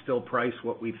we still price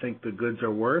what we think the goods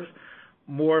are worth.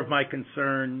 More of my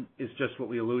concern is just what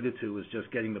we alluded to, is just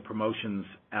getting the promotions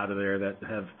out of there that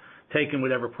have taken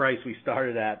whatever price we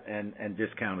started at and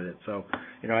discounted it. So,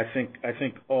 I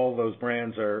think all those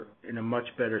brands are in a much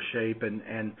better shape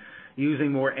and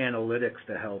using more analytics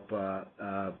to help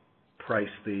price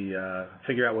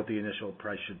figure out what the initial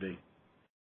price should be.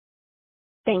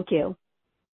 Thank you.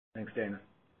 Thanks, Dana.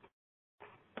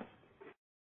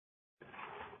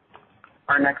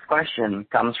 Our next question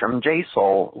comes from Jay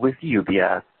Sole with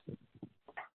UBS.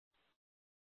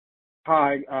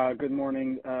 Hi, good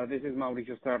morning. This is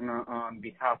Mauricio Serna on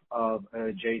behalf of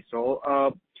Jay Soul.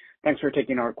 Thanks for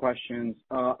taking our questions.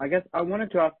 I guess I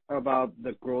wanted to ask about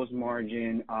the gross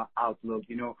margin outlook.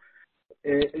 You know,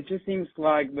 it just seems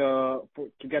like to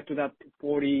get to that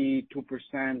 42%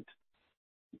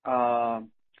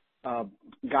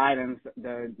 guidance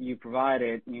that you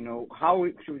provided, you know, how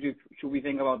should we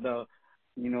think about the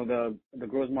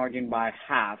gross margin by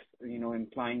half, you know,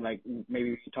 implying like maybe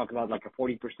you talk about like a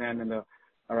 40%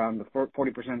 around the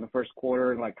 40% in the first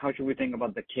quarter. Like, how should we think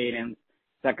about the cadence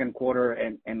second quarter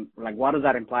and like what does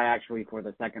that imply actually for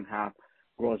the second half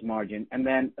gross margin? And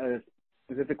then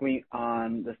specifically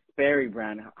on the Sperry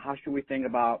brand, how should we think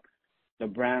about the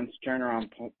brand's turnaround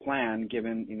plan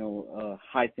given, you know,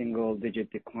 high single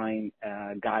digit decline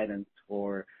guidance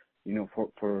for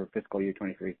fiscal year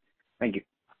 23? Thank you.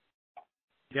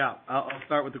 Yeah, I'll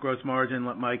start with the gross margin,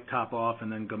 let Mike top off,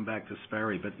 and then come back to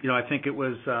Sperry. But, you know, I think it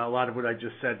was a lot of what I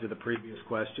just said to the previous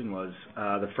question was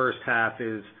the first half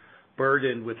is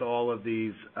burdened with all of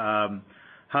these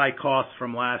high costs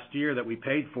from last year that we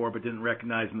paid for but didn't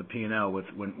recognize in the P&L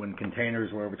when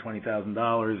containers were over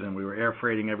 $20,000 and we were air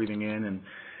freighting everything in and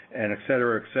et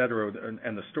cetera,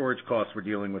 and the storage costs we're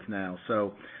dealing with now.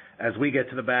 So as we get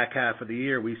to the back half of the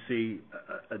year, we see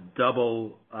a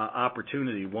double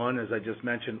opportunity. One, as I just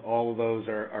mentioned, all of those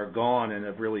are gone and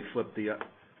have really flipped the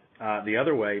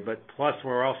other way. But plus,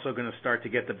 we're also going to start to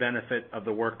get the benefit of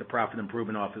the work the Profit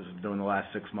Improvement Office is doing the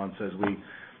last 6 months as we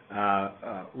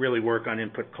really work on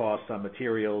input costs on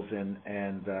materials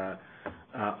and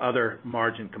other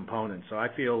margin components. So I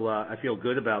feel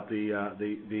good about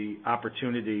the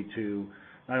opportunity to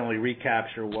not only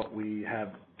recapture what we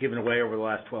have given away over the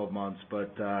last 12 months,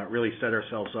 but really set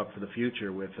ourselves up for the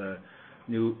future with a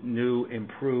new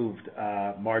improved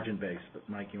margin base. But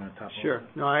Mike, you want to top off? Sure.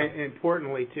 No,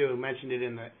 importantly too, I mentioned it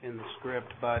in the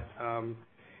script, but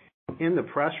in the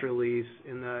press release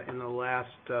in the last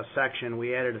section,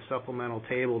 we added a supplemental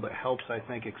table that helps, I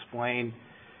think, explain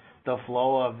the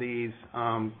flow of these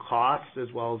costs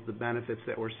as well as the benefits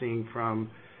that we're seeing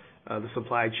from the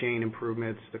supply chain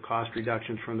improvements, the cost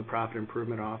reductions from the Profit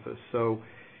Improvement Office. So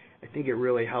I think it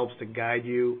really helps to guide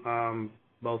you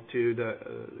both to the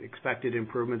expected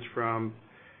improvements from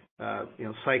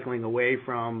cycling away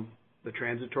from the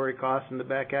transitory costs in the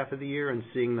back half of the year and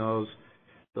seeing those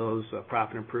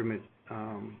profit improvement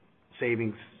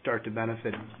savings start to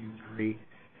benefit in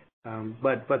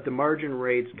Q3. But the margin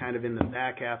rates kind of in the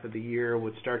back half of the year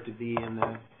would start to be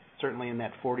certainly in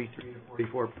that 43 to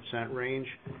 44% range,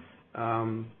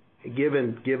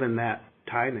 given that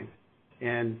timing.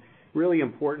 And really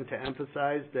important to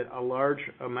emphasize that a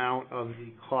large amount of the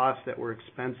costs that we're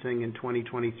expensing in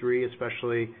 2023,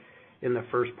 especially in the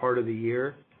first part of the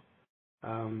year,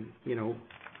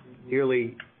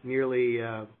 nearly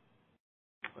 $50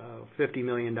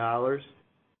 million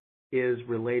is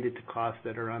related to costs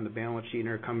that are on the balance sheet and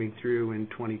are coming through in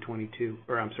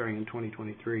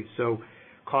 2023. So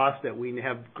costs that we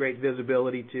have great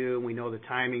visibility to, and we know the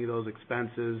timing of those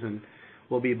expenses, and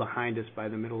will be behind us by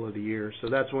the middle of the year. So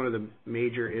that's one of the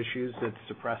major issues that's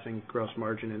suppressing gross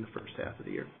margin in the first half of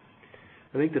the year.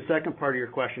 I think the second part of your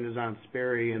question is on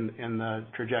Sperry and the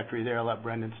trajectory there. I'll let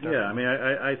Brendan start. Yeah, I mean,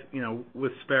 I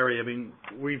with Sperry, I mean,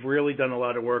 we've really done a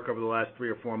lot of work over the last 3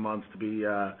 or 4 months to be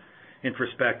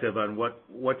introspective on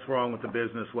what's wrong with the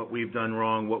business, what we've done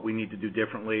wrong, what we need to do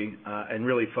differently, and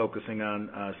really focusing on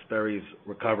Sperry's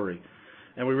recovery.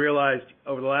 And we realized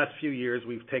over the last few years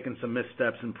we've taken some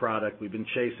missteps in product. We've been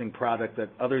chasing product that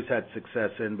others had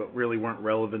success in but really weren't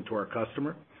relevant to our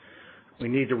customer. We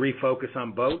need to refocus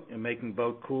on boat and making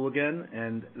boat cool again,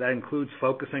 and that includes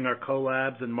focusing our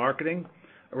collabs and marketing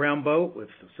around boat with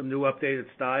some new updated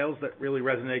styles that really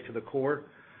resonate to the core.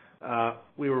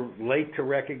 We were late to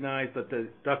recognize that the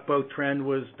duck boat trend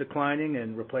was declining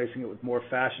and replacing it with more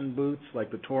fashion boots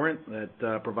like the Torrent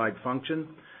that provide function,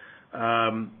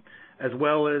 as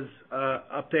well as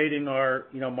updating our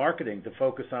marketing to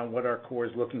focus on what our core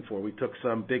is looking for. We took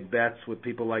some big bets with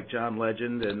people like John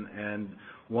Legend, and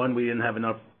one, we didn't have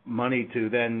enough money to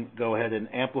then go ahead and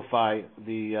amplify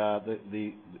the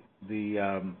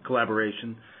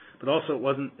collaboration, but also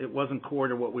it wasn't core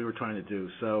to what we were trying to do.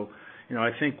 So, I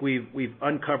think we've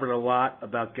uncovered a lot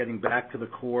about getting back to the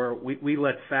core. We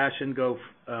let fashion go.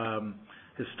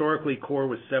 Historically, core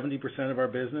was 70% of our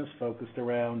business, focused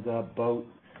around boat,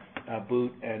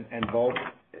 boot, and vault.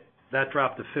 That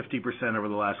dropped to 50% over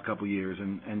the last couple of years,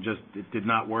 and just it did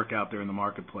not work out there in the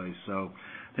marketplace. So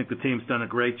I think the team's done a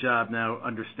great job now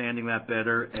understanding that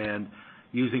better and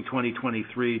using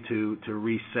 2023 to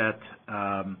reset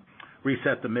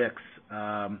the mix.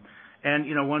 And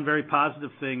one very positive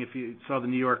thing, if you saw the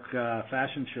New York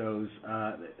fashion shows,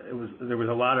 there was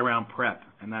a lot around prep,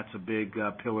 and that's a big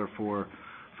pillar for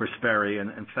Sperry.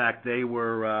 And in fact, they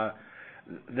were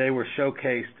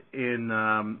showcased in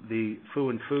the Foo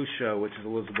and Foo show, which is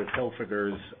Elizabeth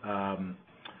Hilfiger's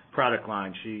product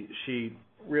line. She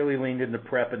really leaned into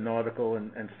prep and nautical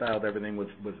and styled everything with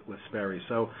Sperry.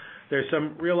 So there's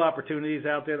some real opportunities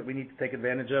out there that we need to take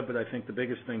advantage of, but I think the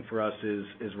biggest thing for us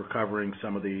is recovering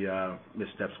some of the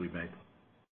missteps we've made.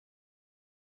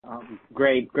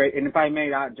 Great. And if I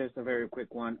may add just a very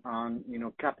quick one on,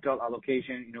 capital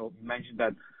allocation. You mentioned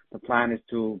that the plan is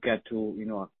to get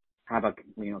to, have a,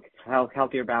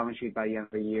 healthier balance sheet by the end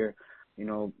of the year,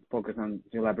 focus on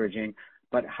deleveraging.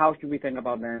 But how should we think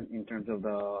about then in terms of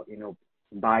the,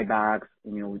 buybacks?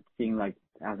 It seems like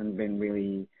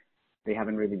they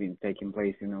haven't really been taking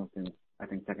place, since I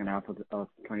think second half of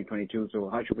 2022. So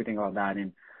how should we think about that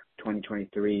in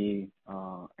 2023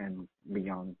 and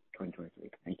beyond 2023?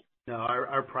 Thank you. No,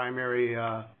 our primary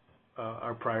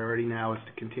our priority now is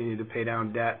to continue to pay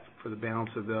down debt for the balance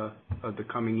of the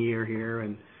coming year here,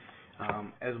 and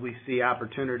as we see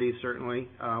opportunities, certainly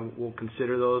we'll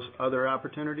consider those other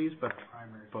opportunities, but the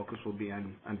primary focus will be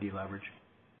on deleverage.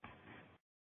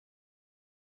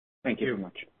 Thank you very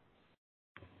much.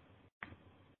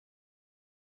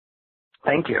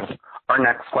 Thank you. Our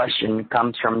next question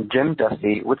comes from Jim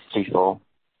Duffy with Stifel.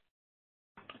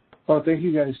 Oh, thank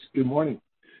you, guys. Good morning.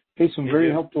 Hey, some very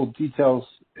helpful details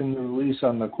in the release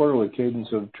on the quarterly cadence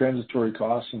of transitory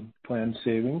costs and planned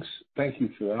savings. Thank you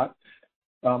for that.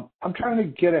 I'm trying to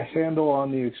get a handle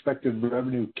on the expected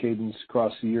revenue cadence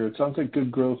across the year. It sounds like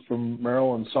good growth from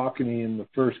Merrell and Saucony in the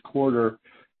first quarter.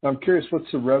 I'm curious,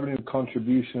 what's the revenue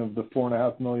contribution of the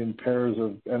 4.5 million pairs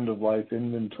of end-of-life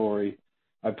inventory?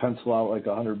 I pencil out like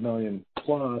 100 million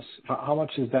plus. How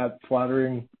much is that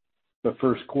flattering the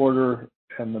first quarter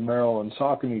and the Merrell and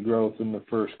Saucony growth in the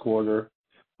first quarter?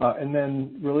 And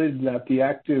then related to that, the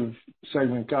active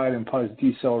segment guide implies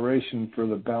deceleration for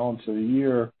the balance of the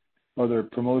year. Are there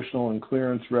promotional and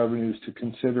clearance revenues to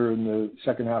consider in the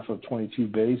second half of 22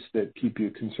 base that keep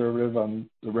you conservative on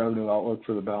the revenue outlook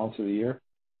for the balance of the year?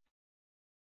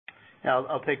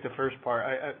 I'll take the first part.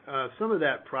 Some of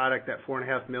that product, that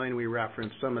 4.5 million we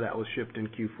referenced, some of that was shipped in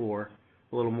Q4,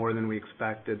 a little more than we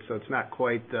expected. So it's not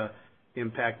quite the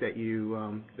impact that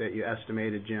you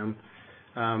estimated, Jim.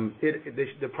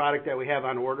 The product that we have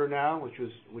on order now,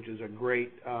 which is a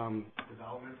great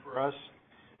development for us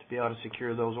to be able to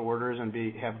secure those orders and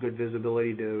have good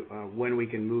visibility to when we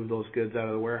can move those goods out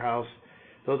of the warehouse.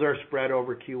 Those are spread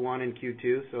over Q1 and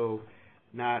Q2, so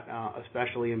not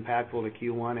especially impactful to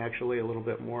Q1, actually a little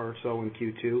bit more so in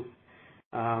Q2.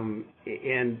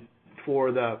 And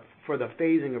for the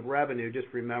phasing of revenue, just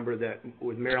remember that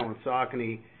with Merrell and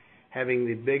Saucony having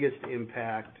the biggest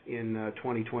impact in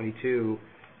 2022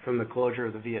 from the closure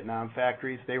of the Vietnam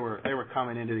factories, they were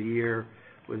coming into the year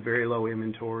with very low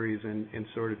inventories and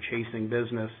sort of chasing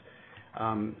business,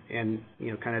 and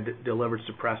kind of delivered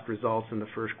suppressed results in the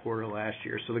first quarter last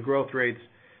year. So the growth rates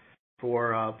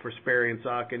for Sperry and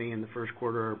Saucony in the first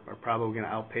quarter are probably going to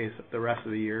outpace the rest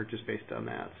of the year just based on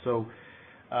that. So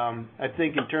I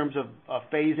think in terms of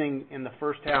phasing in the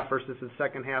first half versus the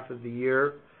second half of the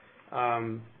year,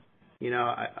 our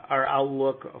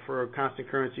outlook for constant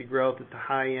currency growth at the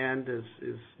high end is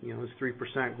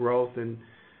 3% growth and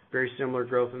very similar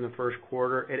growth in the first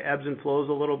quarter. It ebbs and flows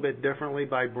a little bit differently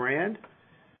by brand.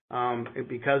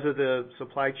 Because of the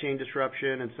supply chain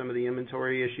disruption and some of the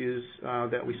inventory issues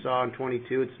that we saw in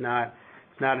 22, it's not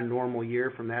a normal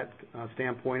year from that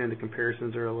standpoint, and the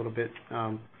comparisons are a little bit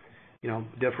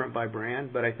different by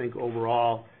brand. But I think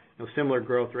overall, similar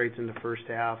growth rates in the first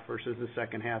half versus the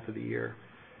second half of the year.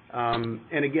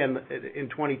 And again, in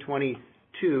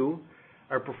 2022,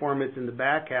 our performance in the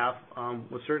back half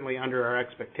was certainly under our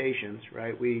expectations,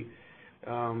 right? We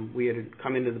had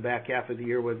come into the back half of the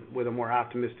year with a more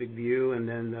optimistic view, and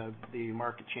then the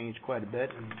market changed quite a bit.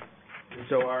 And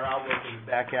so our outlook in the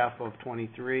back half of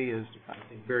 23 is, I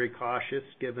think, very cautious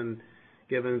given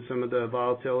some of the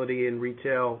volatility in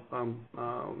retail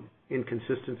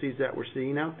inconsistencies that we're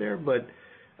seeing out there, but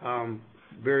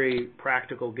very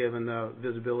practical given the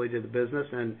visibility to the business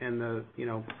and the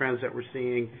trends that we're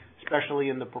seeing, especially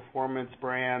in the performance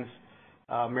brands,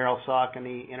 Merrell,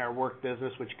 Saucony, in our work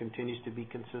business, which continues to be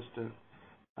consistent.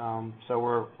 So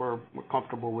we're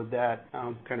comfortable with that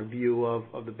kind of view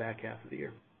of the back half of the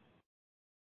year.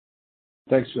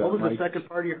 Thanks for that, What was Mike. the second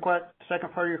part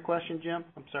of your question, Jim?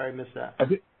 I'm sorry, I missed that. I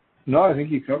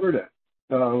think you covered it.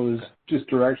 It was just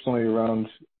directionally around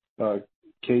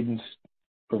cadence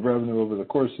of revenue over the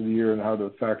course of the year and how to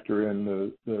factor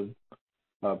in the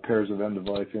pairs of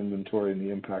end-of-life inventory and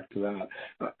the impact of that.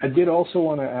 I did also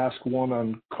want to ask one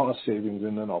on cost savings,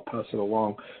 and then I'll pass it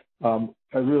along.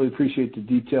 I really appreciate the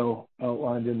detail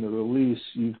outlined in the release.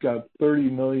 You've got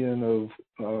 $30 million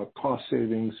of cost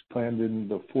savings planned in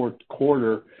the fourth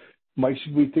quarter. Mike,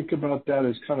 should we think about that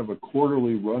as kind of a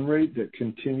quarterly run rate that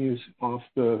continues off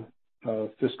the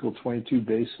fiscal 22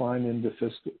 baseline into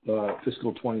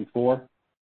fiscal 24?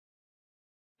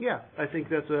 Yeah, I think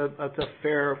that's a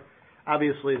fair.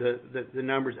 Obviously, the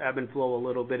numbers ebb and flow a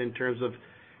little bit in terms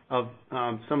of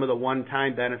some of the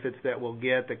one-time benefits that we'll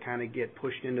get that kind of get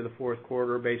pushed into the fourth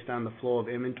quarter based on the flow of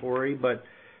inventory. But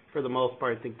for the most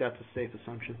part, I think that's a safe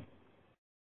assumption.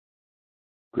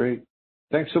 Great.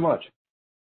 Thanks so much.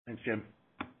 Thanks, Jim.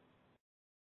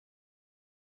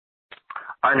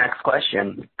 Our next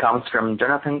question comes from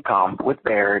Jonathan Komp with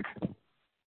Baird.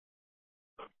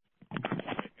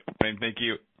 Thank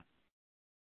you.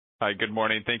 Hi, good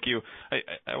morning. Thank you.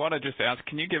 I want to just ask,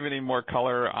 can you give any more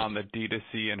color on the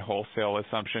D2C and wholesale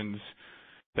assumptions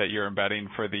that you're embedding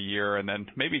for the year? And then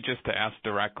maybe just to ask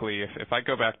directly, if I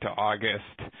go back to August,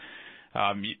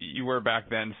 you were back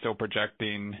then still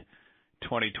projecting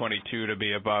 2022 to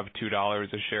be above $2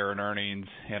 a share in earnings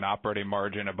and operating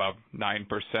margin above 9%.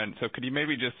 So could you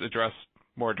maybe just address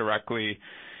more directly,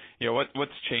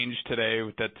 what's changed today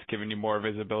that's given you more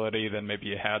visibility than maybe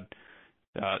you had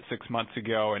 6 months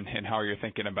ago, and how you're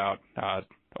thinking about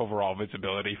overall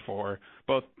visibility for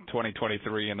both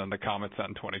 2023 and then the comments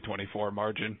on 2024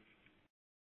 margin?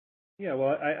 Yeah,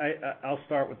 well, I'll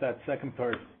start with that second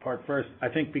part first. I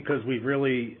think because we've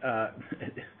really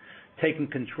taken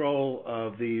control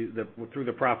of through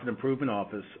the profit improvement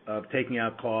office of taking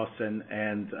out costs and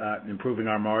improving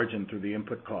our margin through the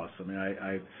input costs. I mean,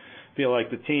 I feel like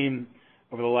the team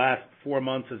over the last 4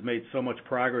 months has made so much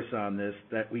progress on this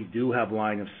that we do have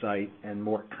line of sight and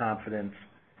more confidence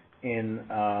in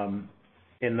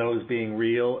those being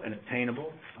real and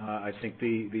attainable. I think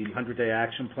the 100-day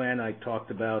action plan I talked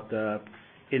about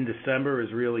in December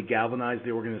has really galvanized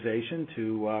the organization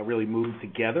to really move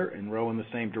together and row in the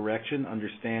same direction,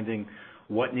 understanding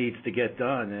what needs to get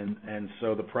done. And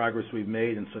so the progress we've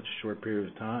made in such a short period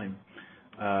of time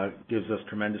gives us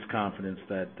tremendous confidence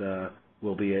that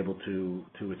we'll be able to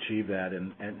achieve that,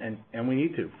 and we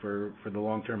need to for the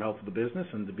long-term health of the business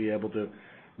and to be able to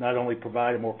not only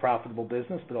provide a more profitable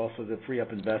business, but also to free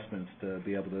up investments to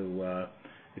be able to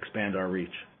expand our reach.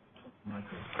 Michael.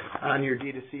 On your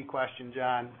D2C question,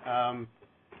 John,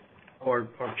 or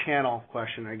channel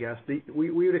question, I guess,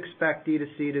 we would expect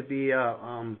D2C to be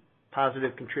a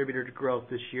positive contributor to growth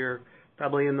this year,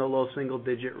 probably in the low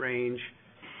single-digit range.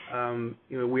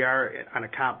 We are on a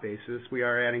comp basis. We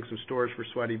are adding some stores for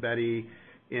Sweaty Betty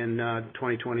in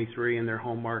 2023 in their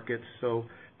home markets, so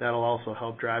that'll also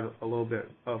help drive a little bit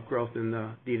of growth in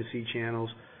the D2C channels.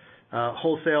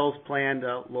 Wholesale's planned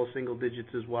low single digits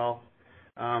as well.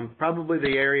 Probably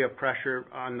the area of pressure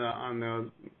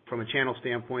from a channel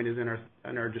standpoint is in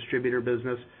our distributor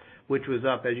business, which was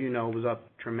up, as you know, was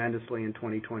up tremendously in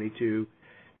 2022.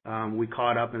 We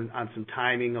caught up on some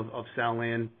timing of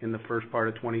sell-in the first part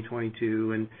of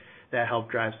 2022, and that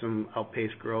helped drive some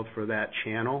outpaced growth for that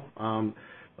channel.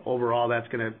 Overall, that's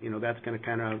gonna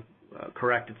kind of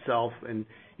correct itself. And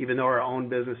even though our own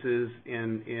businesses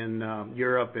in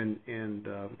Europe and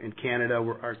in Canada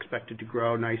are expected to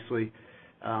grow nicely,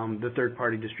 the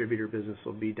third-party distributor business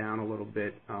will be down a little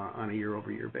bit on a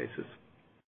year-over-year basis.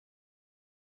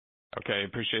 Okay,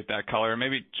 appreciate that color.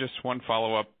 Maybe just one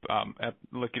follow-up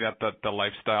looking at the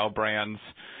lifestyle brands.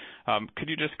 Could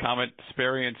you just comment,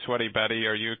 Sperry and Sweaty Betty,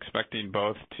 are you expecting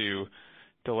both to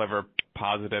deliver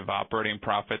positive operating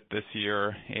profit this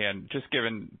year? And just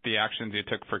given the actions you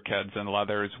took for Keds and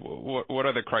Leathers, what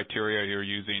are the criteria you're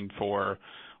using for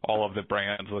all of the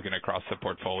brands looking across the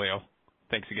portfolio?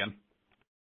 Thanks again.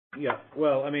 Yeah,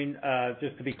 well, I mean,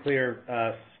 just to be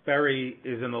clear, Sperry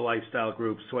is in the lifestyle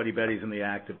group, Sweaty Betty's in the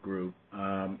active group.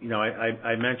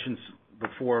 I mentioned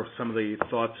before some of the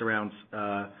thoughts around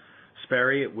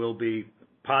Sperry. It will be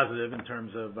positive in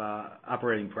terms of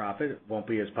operating profit. It won't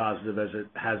be as positive as it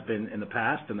has been in the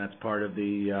past, and that's part of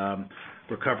the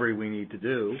recovery we need to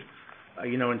do.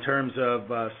 In terms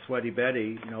of Sweaty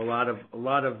Betty, a lot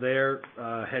of their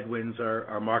headwinds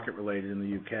are market related in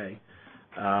the UK.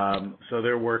 So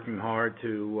they're working hard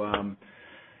to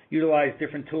utilize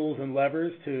different tools and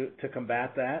levers to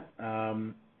combat that.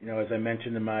 As I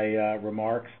mentioned in my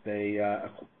remarks, they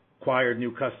acquired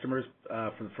new customers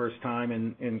for the first time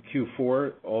in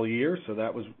Q4 all year. So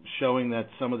that was showing that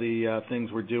some of the things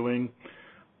we're doing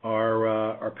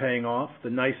are paying off. The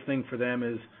nice thing for them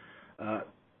is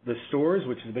The stores,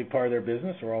 which is a big part of their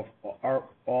business, are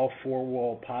all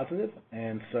four-wall positive,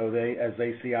 and so as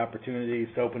they see opportunities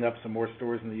to open up some more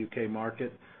stores in the UK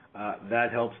market,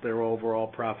 that helps their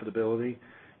overall profitability.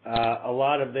 A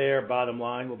lot of their bottom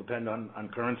line will depend on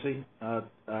currency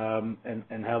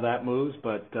and how that moves,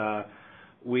 but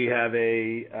we have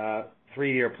a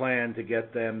 3-year plan to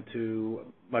get them to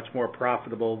much more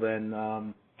profitable than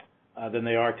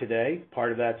they are today.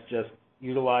 Part of that's just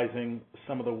utilizing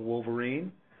some of the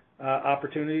Wolverine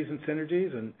opportunities and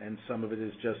synergies, and some of it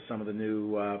is just some of the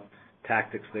new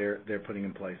tactics they're putting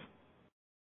in place.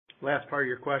 Last part of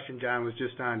your question, John, was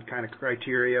just on kind of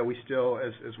criteria. We still,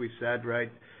 as we said,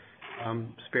 right,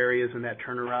 Sperry is in that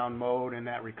turnaround mode and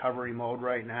that recovery mode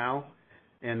right now,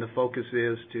 and the focus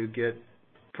is to get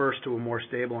first to a more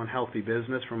stable and healthy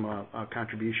business from a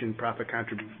profit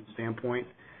contribution standpoint.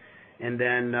 And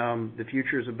then the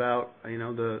future is about,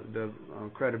 the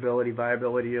credibility,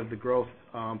 viability of the growth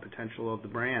potential of the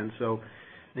brand. So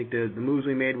I think the moves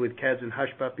we made with Keds and Hush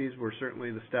Puppies were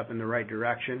certainly the step in the right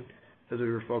direction as we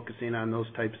were focusing on those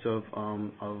types of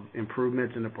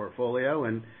improvements in the portfolio,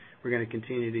 and we're going to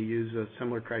continue to use a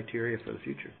similar criteria for the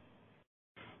future.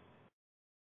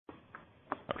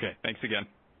 Okay, thanks again.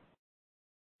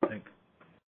 Thanks.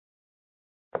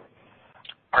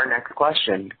 Our next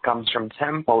question comes from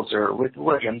Sam Poser with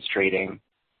Williams Trading.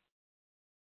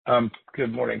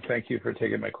 Good morning. Thank you for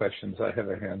taking my questions. I have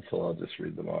a handful. I'll just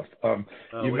read them off.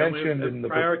 You mentioned in the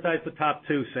prioritize the top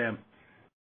two, Sam.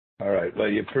 All right. Well,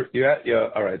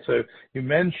 all right. So you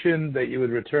mentioned that you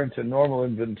would return to normal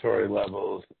inventory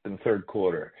levels in the third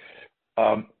quarter.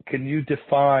 Can you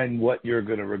define what you're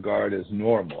going to regard as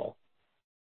normal?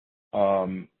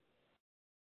 Number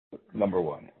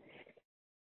one.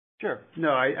 Sure. No,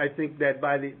 I think that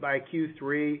by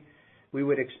Q3, we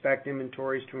would expect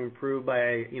inventories to improve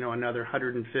by another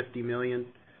 $150 million.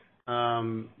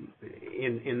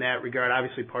 In that regard,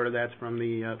 obviously part of that's from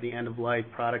the end of life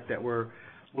product that we're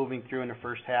moving through in the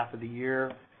first half of the year.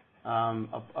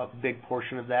 A big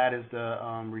portion of that is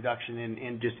the reduction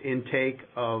in just intake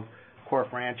of core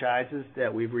franchises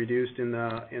that we've reduced in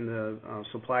the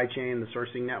supply chain, the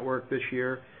sourcing network this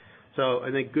year. So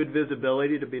I think good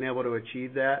visibility to being able to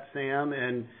achieve that, Sam,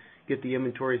 and get the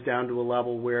inventories down to a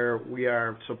level where we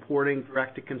are supporting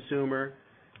direct-to-consumer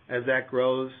as that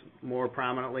grows more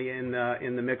prominently in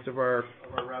the mix of our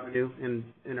revenue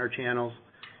in our channels,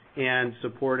 and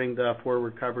supporting the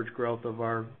forward coverage growth of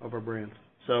our brands.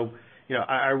 So,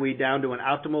 are we down to an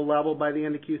optimal level by the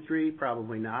end of Q3?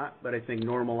 Probably not, but I think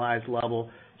normalized level,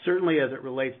 certainly as it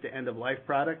relates to end-of-life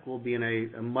product, will be in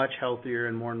a much healthier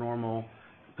and more normal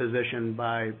position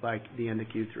by the end of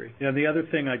Q3. Yeah, the other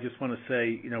thing I just want to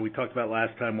say, we talked about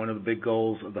last time, one of the big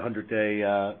goals of the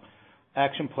 100-day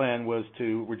action plan was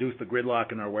to reduce the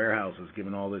gridlock in our warehouses,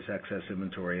 given all this excess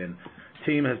inventory. And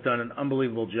the team has done an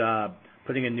unbelievable job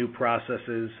putting in new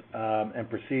processes and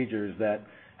procedures that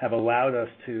have allowed us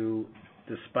to,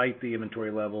 despite the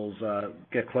inventory levels,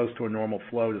 get close to a normal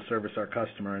flow to service our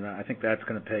customer. And I think that's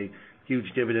going to pay huge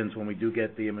dividends when we do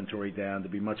get the inventory down to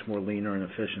be much more leaner and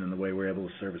efficient in the way we're able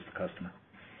to service the customer.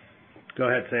 Go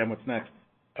ahead, Sam. What's next?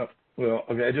 Well,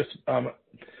 okay. I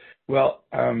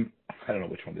don't know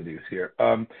which one to do here.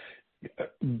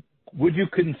 Would you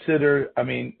consider? I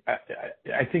mean,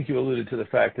 I think you alluded to the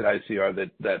fact that ICR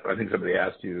that I think somebody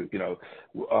asked you.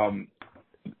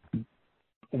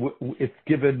 If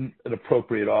given an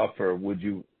appropriate offer, would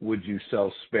you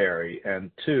sell Sperry?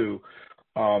 And two,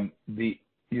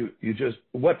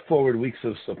 what forward weeks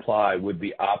of supply would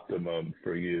be optimum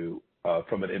for you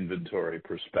from an inventory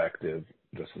perspective?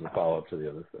 Just as a follow-up to the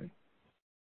other thing.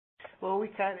 Well,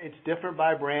 it's different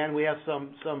by brand. We have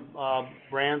some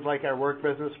brands like our work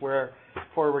business where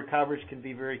forward coverage can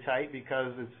be very tight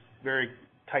because it's very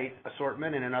tight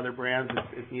assortment, and in other brands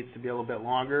it needs to be a little bit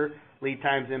longer. Lead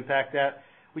times impact that.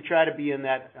 We try to be in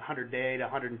that 100-day to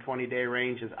 120-day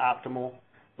range is optimal,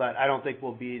 but I don't think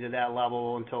we'll be to that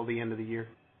level until the end of the year.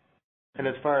 And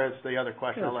as far as the other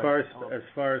question, as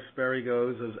far as Sperry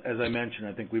goes, as I mentioned,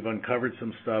 I think we've uncovered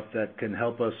some stuff that can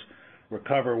help us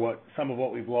recover some of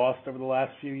what we've lost over the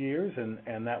last few years,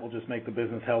 and that will just make the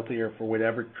business healthier for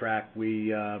whatever track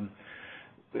we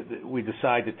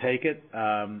decide to take it.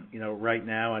 Right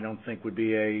now, I don't think would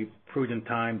be a prudent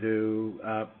time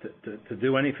to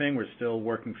do anything. We're still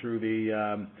working through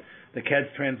the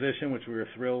Keds transition, which we were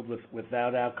thrilled with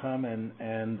that outcome,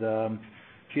 and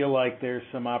feel like there's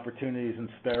some opportunities in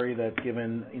Sperry that,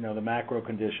 given the macro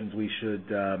conditions, we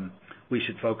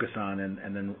should focus on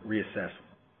and then reassess.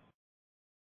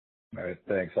 All right,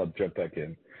 thanks. I'll jump back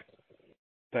in.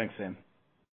 Thanks, Sam.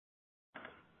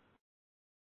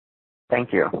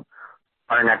 Thank you.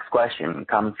 Our next question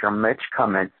comes from Mitch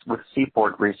Kummetz with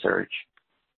Seaport Research.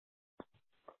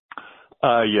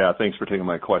 Yeah, thanks for taking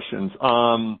my questions.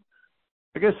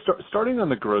 I guess starting on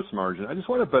the gross margin, I just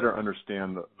want to better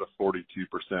understand the 42%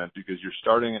 because you're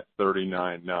starting at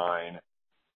 39.9.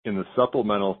 In the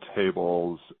supplemental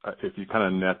tables, if you kind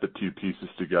of net the two pieces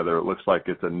together, it looks like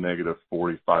it's a negative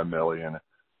 $45 million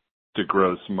to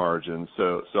gross margin.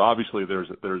 So obviously there's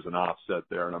an offset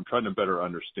there, and I'm trying to better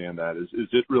understand that. Is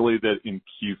it really that in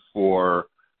Q4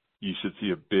 you should see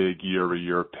a big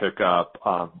year-over-year pickup,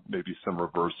 maybe some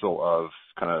reversal of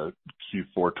kind of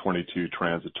Q4 22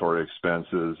 transitory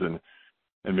expenses, and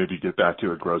maybe get back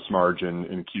to a gross margin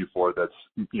in Q4 that's,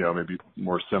 maybe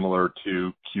more similar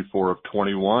to Q4 of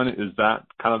 21? Is that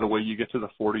kind of the way you get to the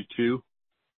 42?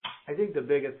 I think the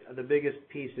biggest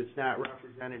piece that's not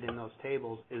represented in those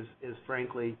tables is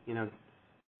frankly,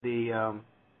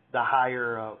 the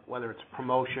higher, whether it's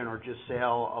promotion or just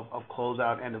sale of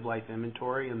closeout end-of-life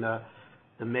inventory and the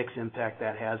mix impact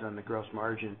that has on the gross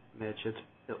margin, Mitch. It's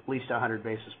at least 100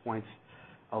 basis points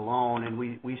alone, and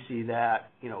we see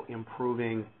that,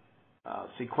 improving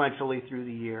sequentially through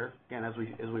the year, again, as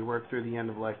we work through the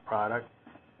end-of-life product.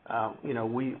 We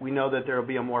know that there will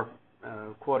be a more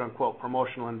quote-unquote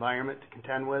promotional environment to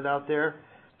contend with out there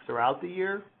throughout the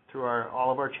year through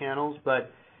all of our channels,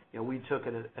 but we took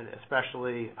an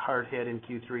especially hard hit in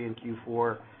Q3 and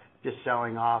Q4 just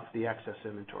selling off the excess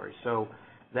inventory. So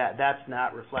that's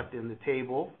not reflected in the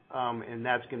table, and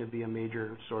that's going to be a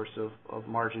major source of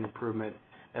margin improvement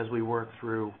as we work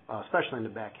through, especially in the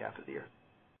back half of the year.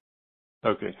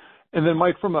 Okay. And then,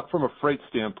 Mike, from a freight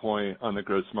standpoint on the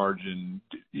gross margin,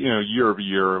 year over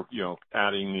year,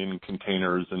 adding in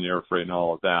containers and air freight and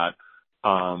all of that,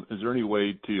 is there any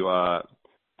way to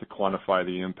quantify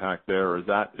the impact there? Or is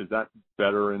that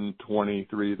better in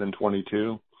 23 than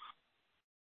 22?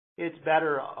 It's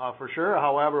better for sure.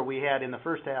 However, we had in the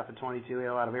first half of 22, we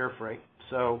had a lot of air freight.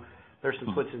 So there's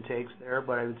some puts and takes there.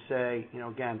 But I would say,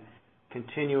 again,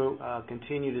 continue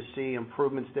to see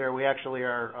improvements there. We actually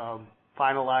are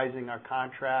finalizing our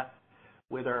contract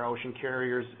with our ocean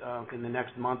carriers in the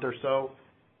next month or so.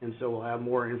 And so we'll have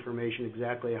more information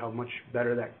exactly how much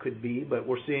better that could be. But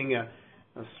we're seeing a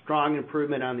strong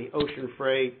improvement on the ocean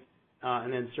freight,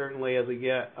 and then certainly as we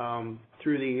get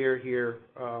through the year here,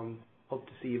 hope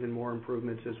to see even more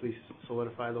improvements as we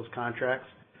solidify those contracts.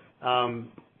 And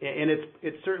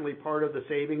it's certainly part of the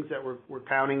savings that we're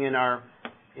counting in our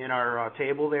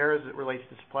table there as it relates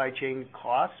to supply chain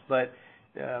costs, but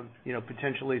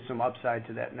potentially some upside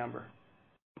to that number.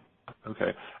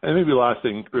 Okay. And maybe last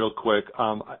thing, real quick,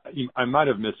 I might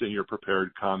have missed in your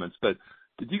prepared comments, but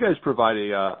did you guys provide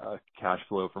a cash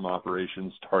flow from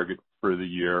operations target for the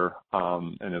year?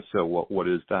 And if so, what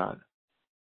is that?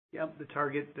 Yep, the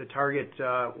target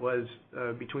was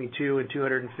between $200 and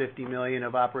 $250 million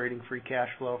of operating free cash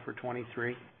flow for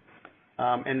 23,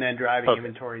 and then driving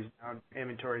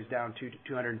inventories down to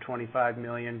 $225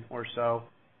 million or so,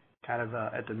 kind of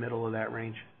at the middle of that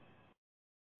range.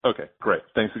 Okay, great.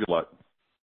 Thanks and good luck.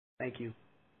 Thank you.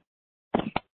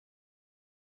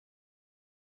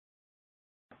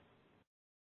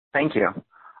 Thank you.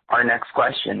 Our next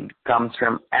question comes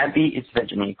from Abbie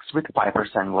Zvejnieks with Piper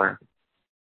Sandler.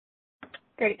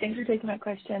 Great. Thanks for taking my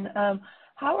question.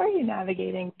 How are you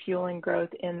navigating fueling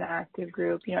growth in the active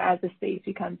group, as the space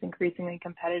becomes increasingly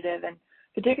competitive, and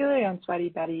particularly on Sweaty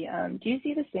Betty? Do you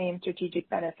see the same strategic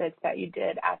benefits that you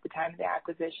did at the time of the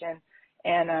acquisition?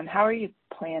 And how are you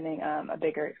planning a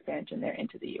bigger expansion there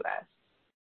into the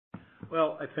U.S.?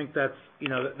 Well, I think that's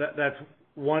that's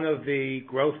one of the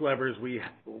growth levers we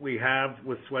have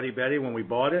with Sweaty Betty when we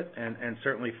bought it, and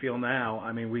certainly feel now.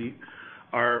 I mean,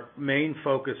 our main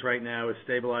focus right now is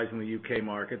stabilizing the UK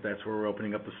market. That's where we're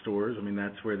opening up the stores. I mean,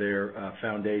 that's where their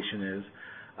foundation is.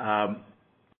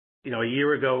 A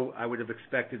year ago, I would have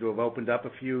expected to have opened up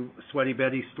a few Sweaty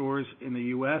Betty stores in the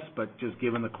U.S., but just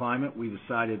given the climate, we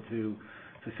decided to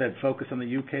focus on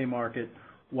the UK market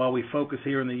while we focus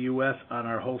here in the U.S. on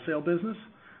our wholesale business.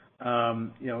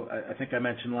 I think I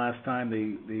mentioned last time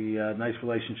the nice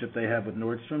relationship they have with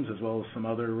Nordstrom's as well as some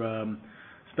other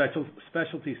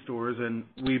specialty stores, and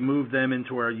we moved them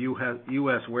into our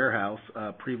U.S. warehouse.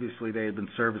 Previously, they had been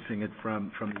servicing it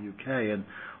from the UK, and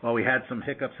while we had some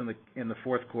hiccups in the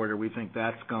fourth quarter, we think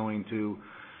that's going to,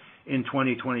 in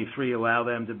 2023, allow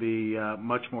them to be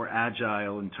much more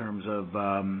agile in terms of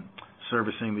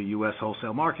servicing the U.S.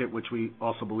 wholesale market, which we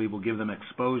also believe will give them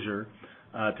exposure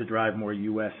to drive more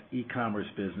U.S. e-commerce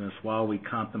business while we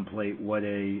contemplate what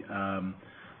a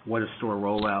store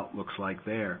rollout looks like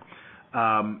there.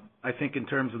 I think in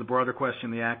terms of the broader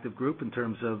question, the active group, in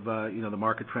terms of the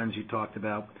market trends you talked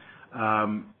about,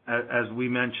 As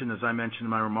I mentioned in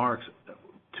my remarks,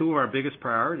 two of our biggest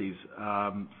priorities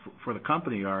for the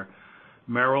company are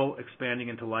Merrell expanding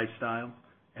into lifestyle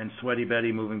and Sweaty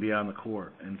Betty moving beyond the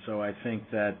core. And so I think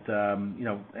that,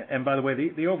 and by the way,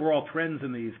 the overall trends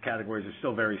in these categories are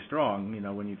still very strong,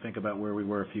 when you think about where we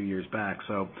were a few years back.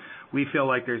 So we feel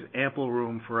like there's ample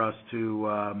room for us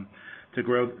to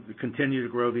continue to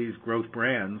grow these growth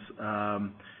brands.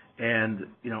 And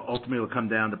ultimately it'll come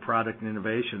down to product and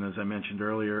innovation. As I mentioned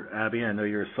earlier, Abby, I know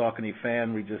you're a Saucony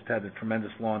fan. We just had a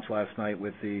tremendous launch last night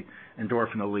with the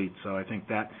Endorphin Elite. So I think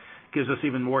that gives us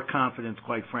even more confidence,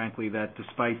 quite frankly, that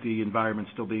despite the environment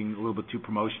still being a little bit too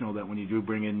promotional, that when you do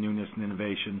bring in newness and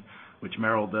innovation, which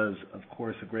Merrell does, of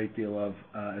course, a great deal of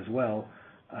as well,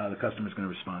 the customer's going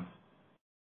to respond.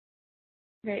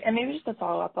 Great. And maybe just to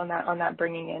follow up on that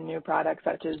bringing in new products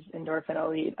such as Endorphin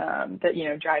Elite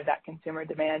that, drive that consumer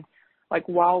demand, like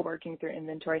while working through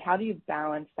inventory, how do you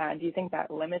balance that? Do you think that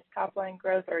limits top line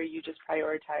growth, or are you just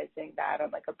prioritizing that on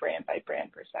like a brand by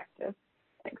brand perspective?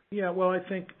 Thanks. Yeah, well, I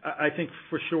think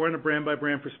for sure in a brand by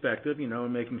brand perspective,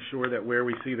 and making sure that where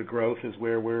we see the growth is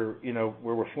where we're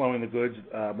flowing the goods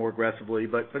more aggressively.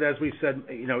 But as we said,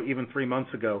 even 3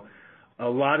 months ago, a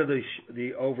lot of the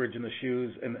overage in the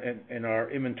shoes and our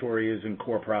inventory is in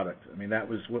core product. I mean, that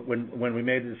was when we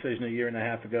made the decision a year and a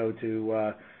half ago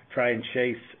to try and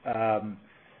chase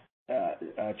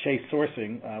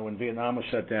sourcing when Vietnam was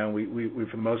shut down. We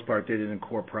for the most part did it in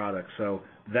core product. So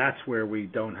that's where we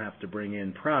don't have to bring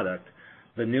in product.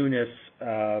 The newness,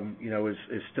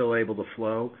 is still able to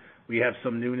flow. We have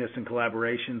some newness and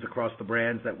collaborations across the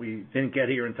brands that we didn't get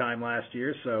here in time last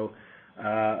year. So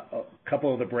a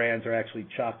couple of the brands are actually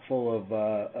chock full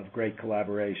of great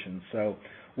collaborations. So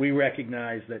we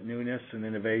recognize that newness and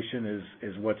innovation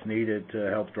is what's needed to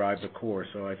help drive the core.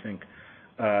 So I think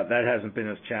that hasn't been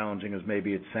as challenging as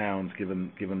maybe it sounds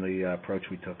given the approach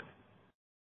we took.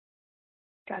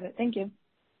 Got it. Thank you.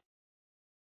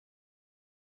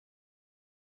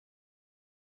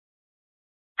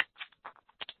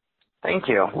 Thank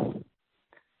you.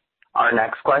 Our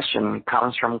next question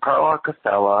comes from Carla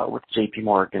Casella with JP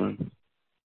Morgan.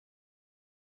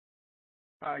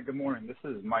 Hi, good morning. This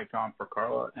is Mike on for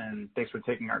Carla, and thanks for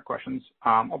taking our questions.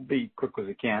 I'll be quick as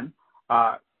I can.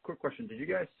 Quick question. Did you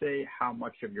guys say how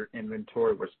much of your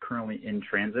inventory was currently in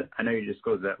transit? I know you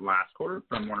disclosed that last quarter,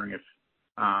 but I'm wondering if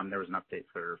there was an update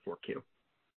for 4Q.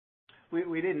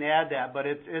 We didn't add that, but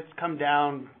it's come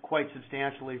down quite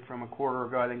substantially from a quarter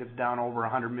ago. I think it's down over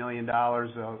 $100 million.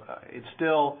 It's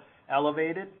still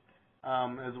elevated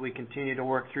as we continue to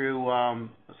work through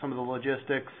some of the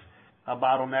logistics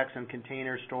bottlenecks and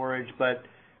container storage, but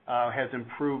has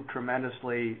improved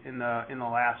tremendously in the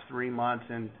last 3 months,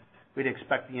 and we'd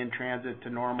expect the in-transit to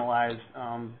normalize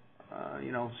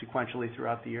sequentially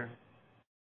throughout the year.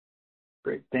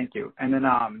 Great, thank you. And then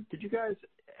did you guys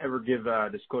ever give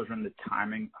disclosure on the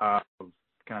timing of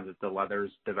kind of the leathers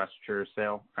divestiture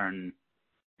sale, and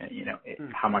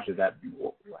how much of that,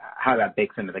 how that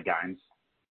bakes into the guidance?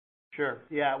 Sure.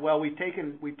 Yeah. Well, we've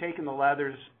taken the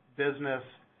leathers business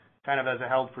kind of as a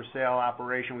held for sale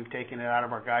operation. We've taken it out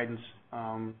of our guidance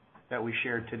that we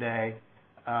shared today.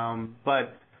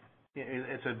 But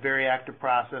it's a very active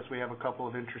process. We have a couple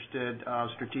of interested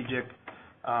strategic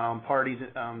parties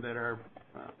that are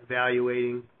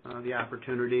evaluating the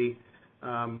opportunity.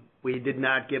 We did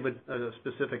not give a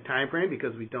specific time frame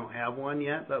because we don't have one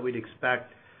yet, but we'd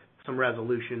expect some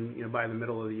resolution by the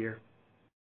middle of the year.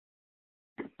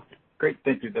 Great,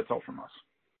 thank you. That's all from us.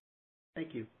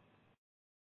 Thank you.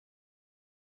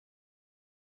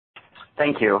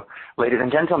 Thank you. Ladies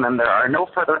and gentlemen, there are no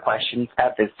further questions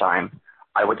at this time.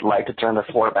 I would like to turn the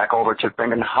floor back over to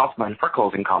Brendan Hoffman for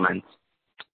closing comments.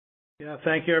 Yeah,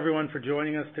 thank you everyone for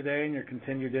joining us today and your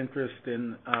continued interest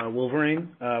in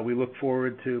Wolverine. We look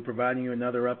forward to providing you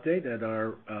another update at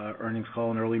our earnings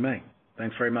call in early May.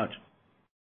 Thanks very much.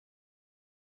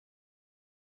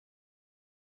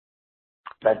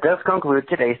 That does conclude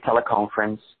today's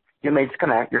teleconference. You may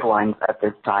disconnect your lines at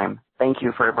this time. Thank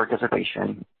you for your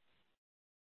participation.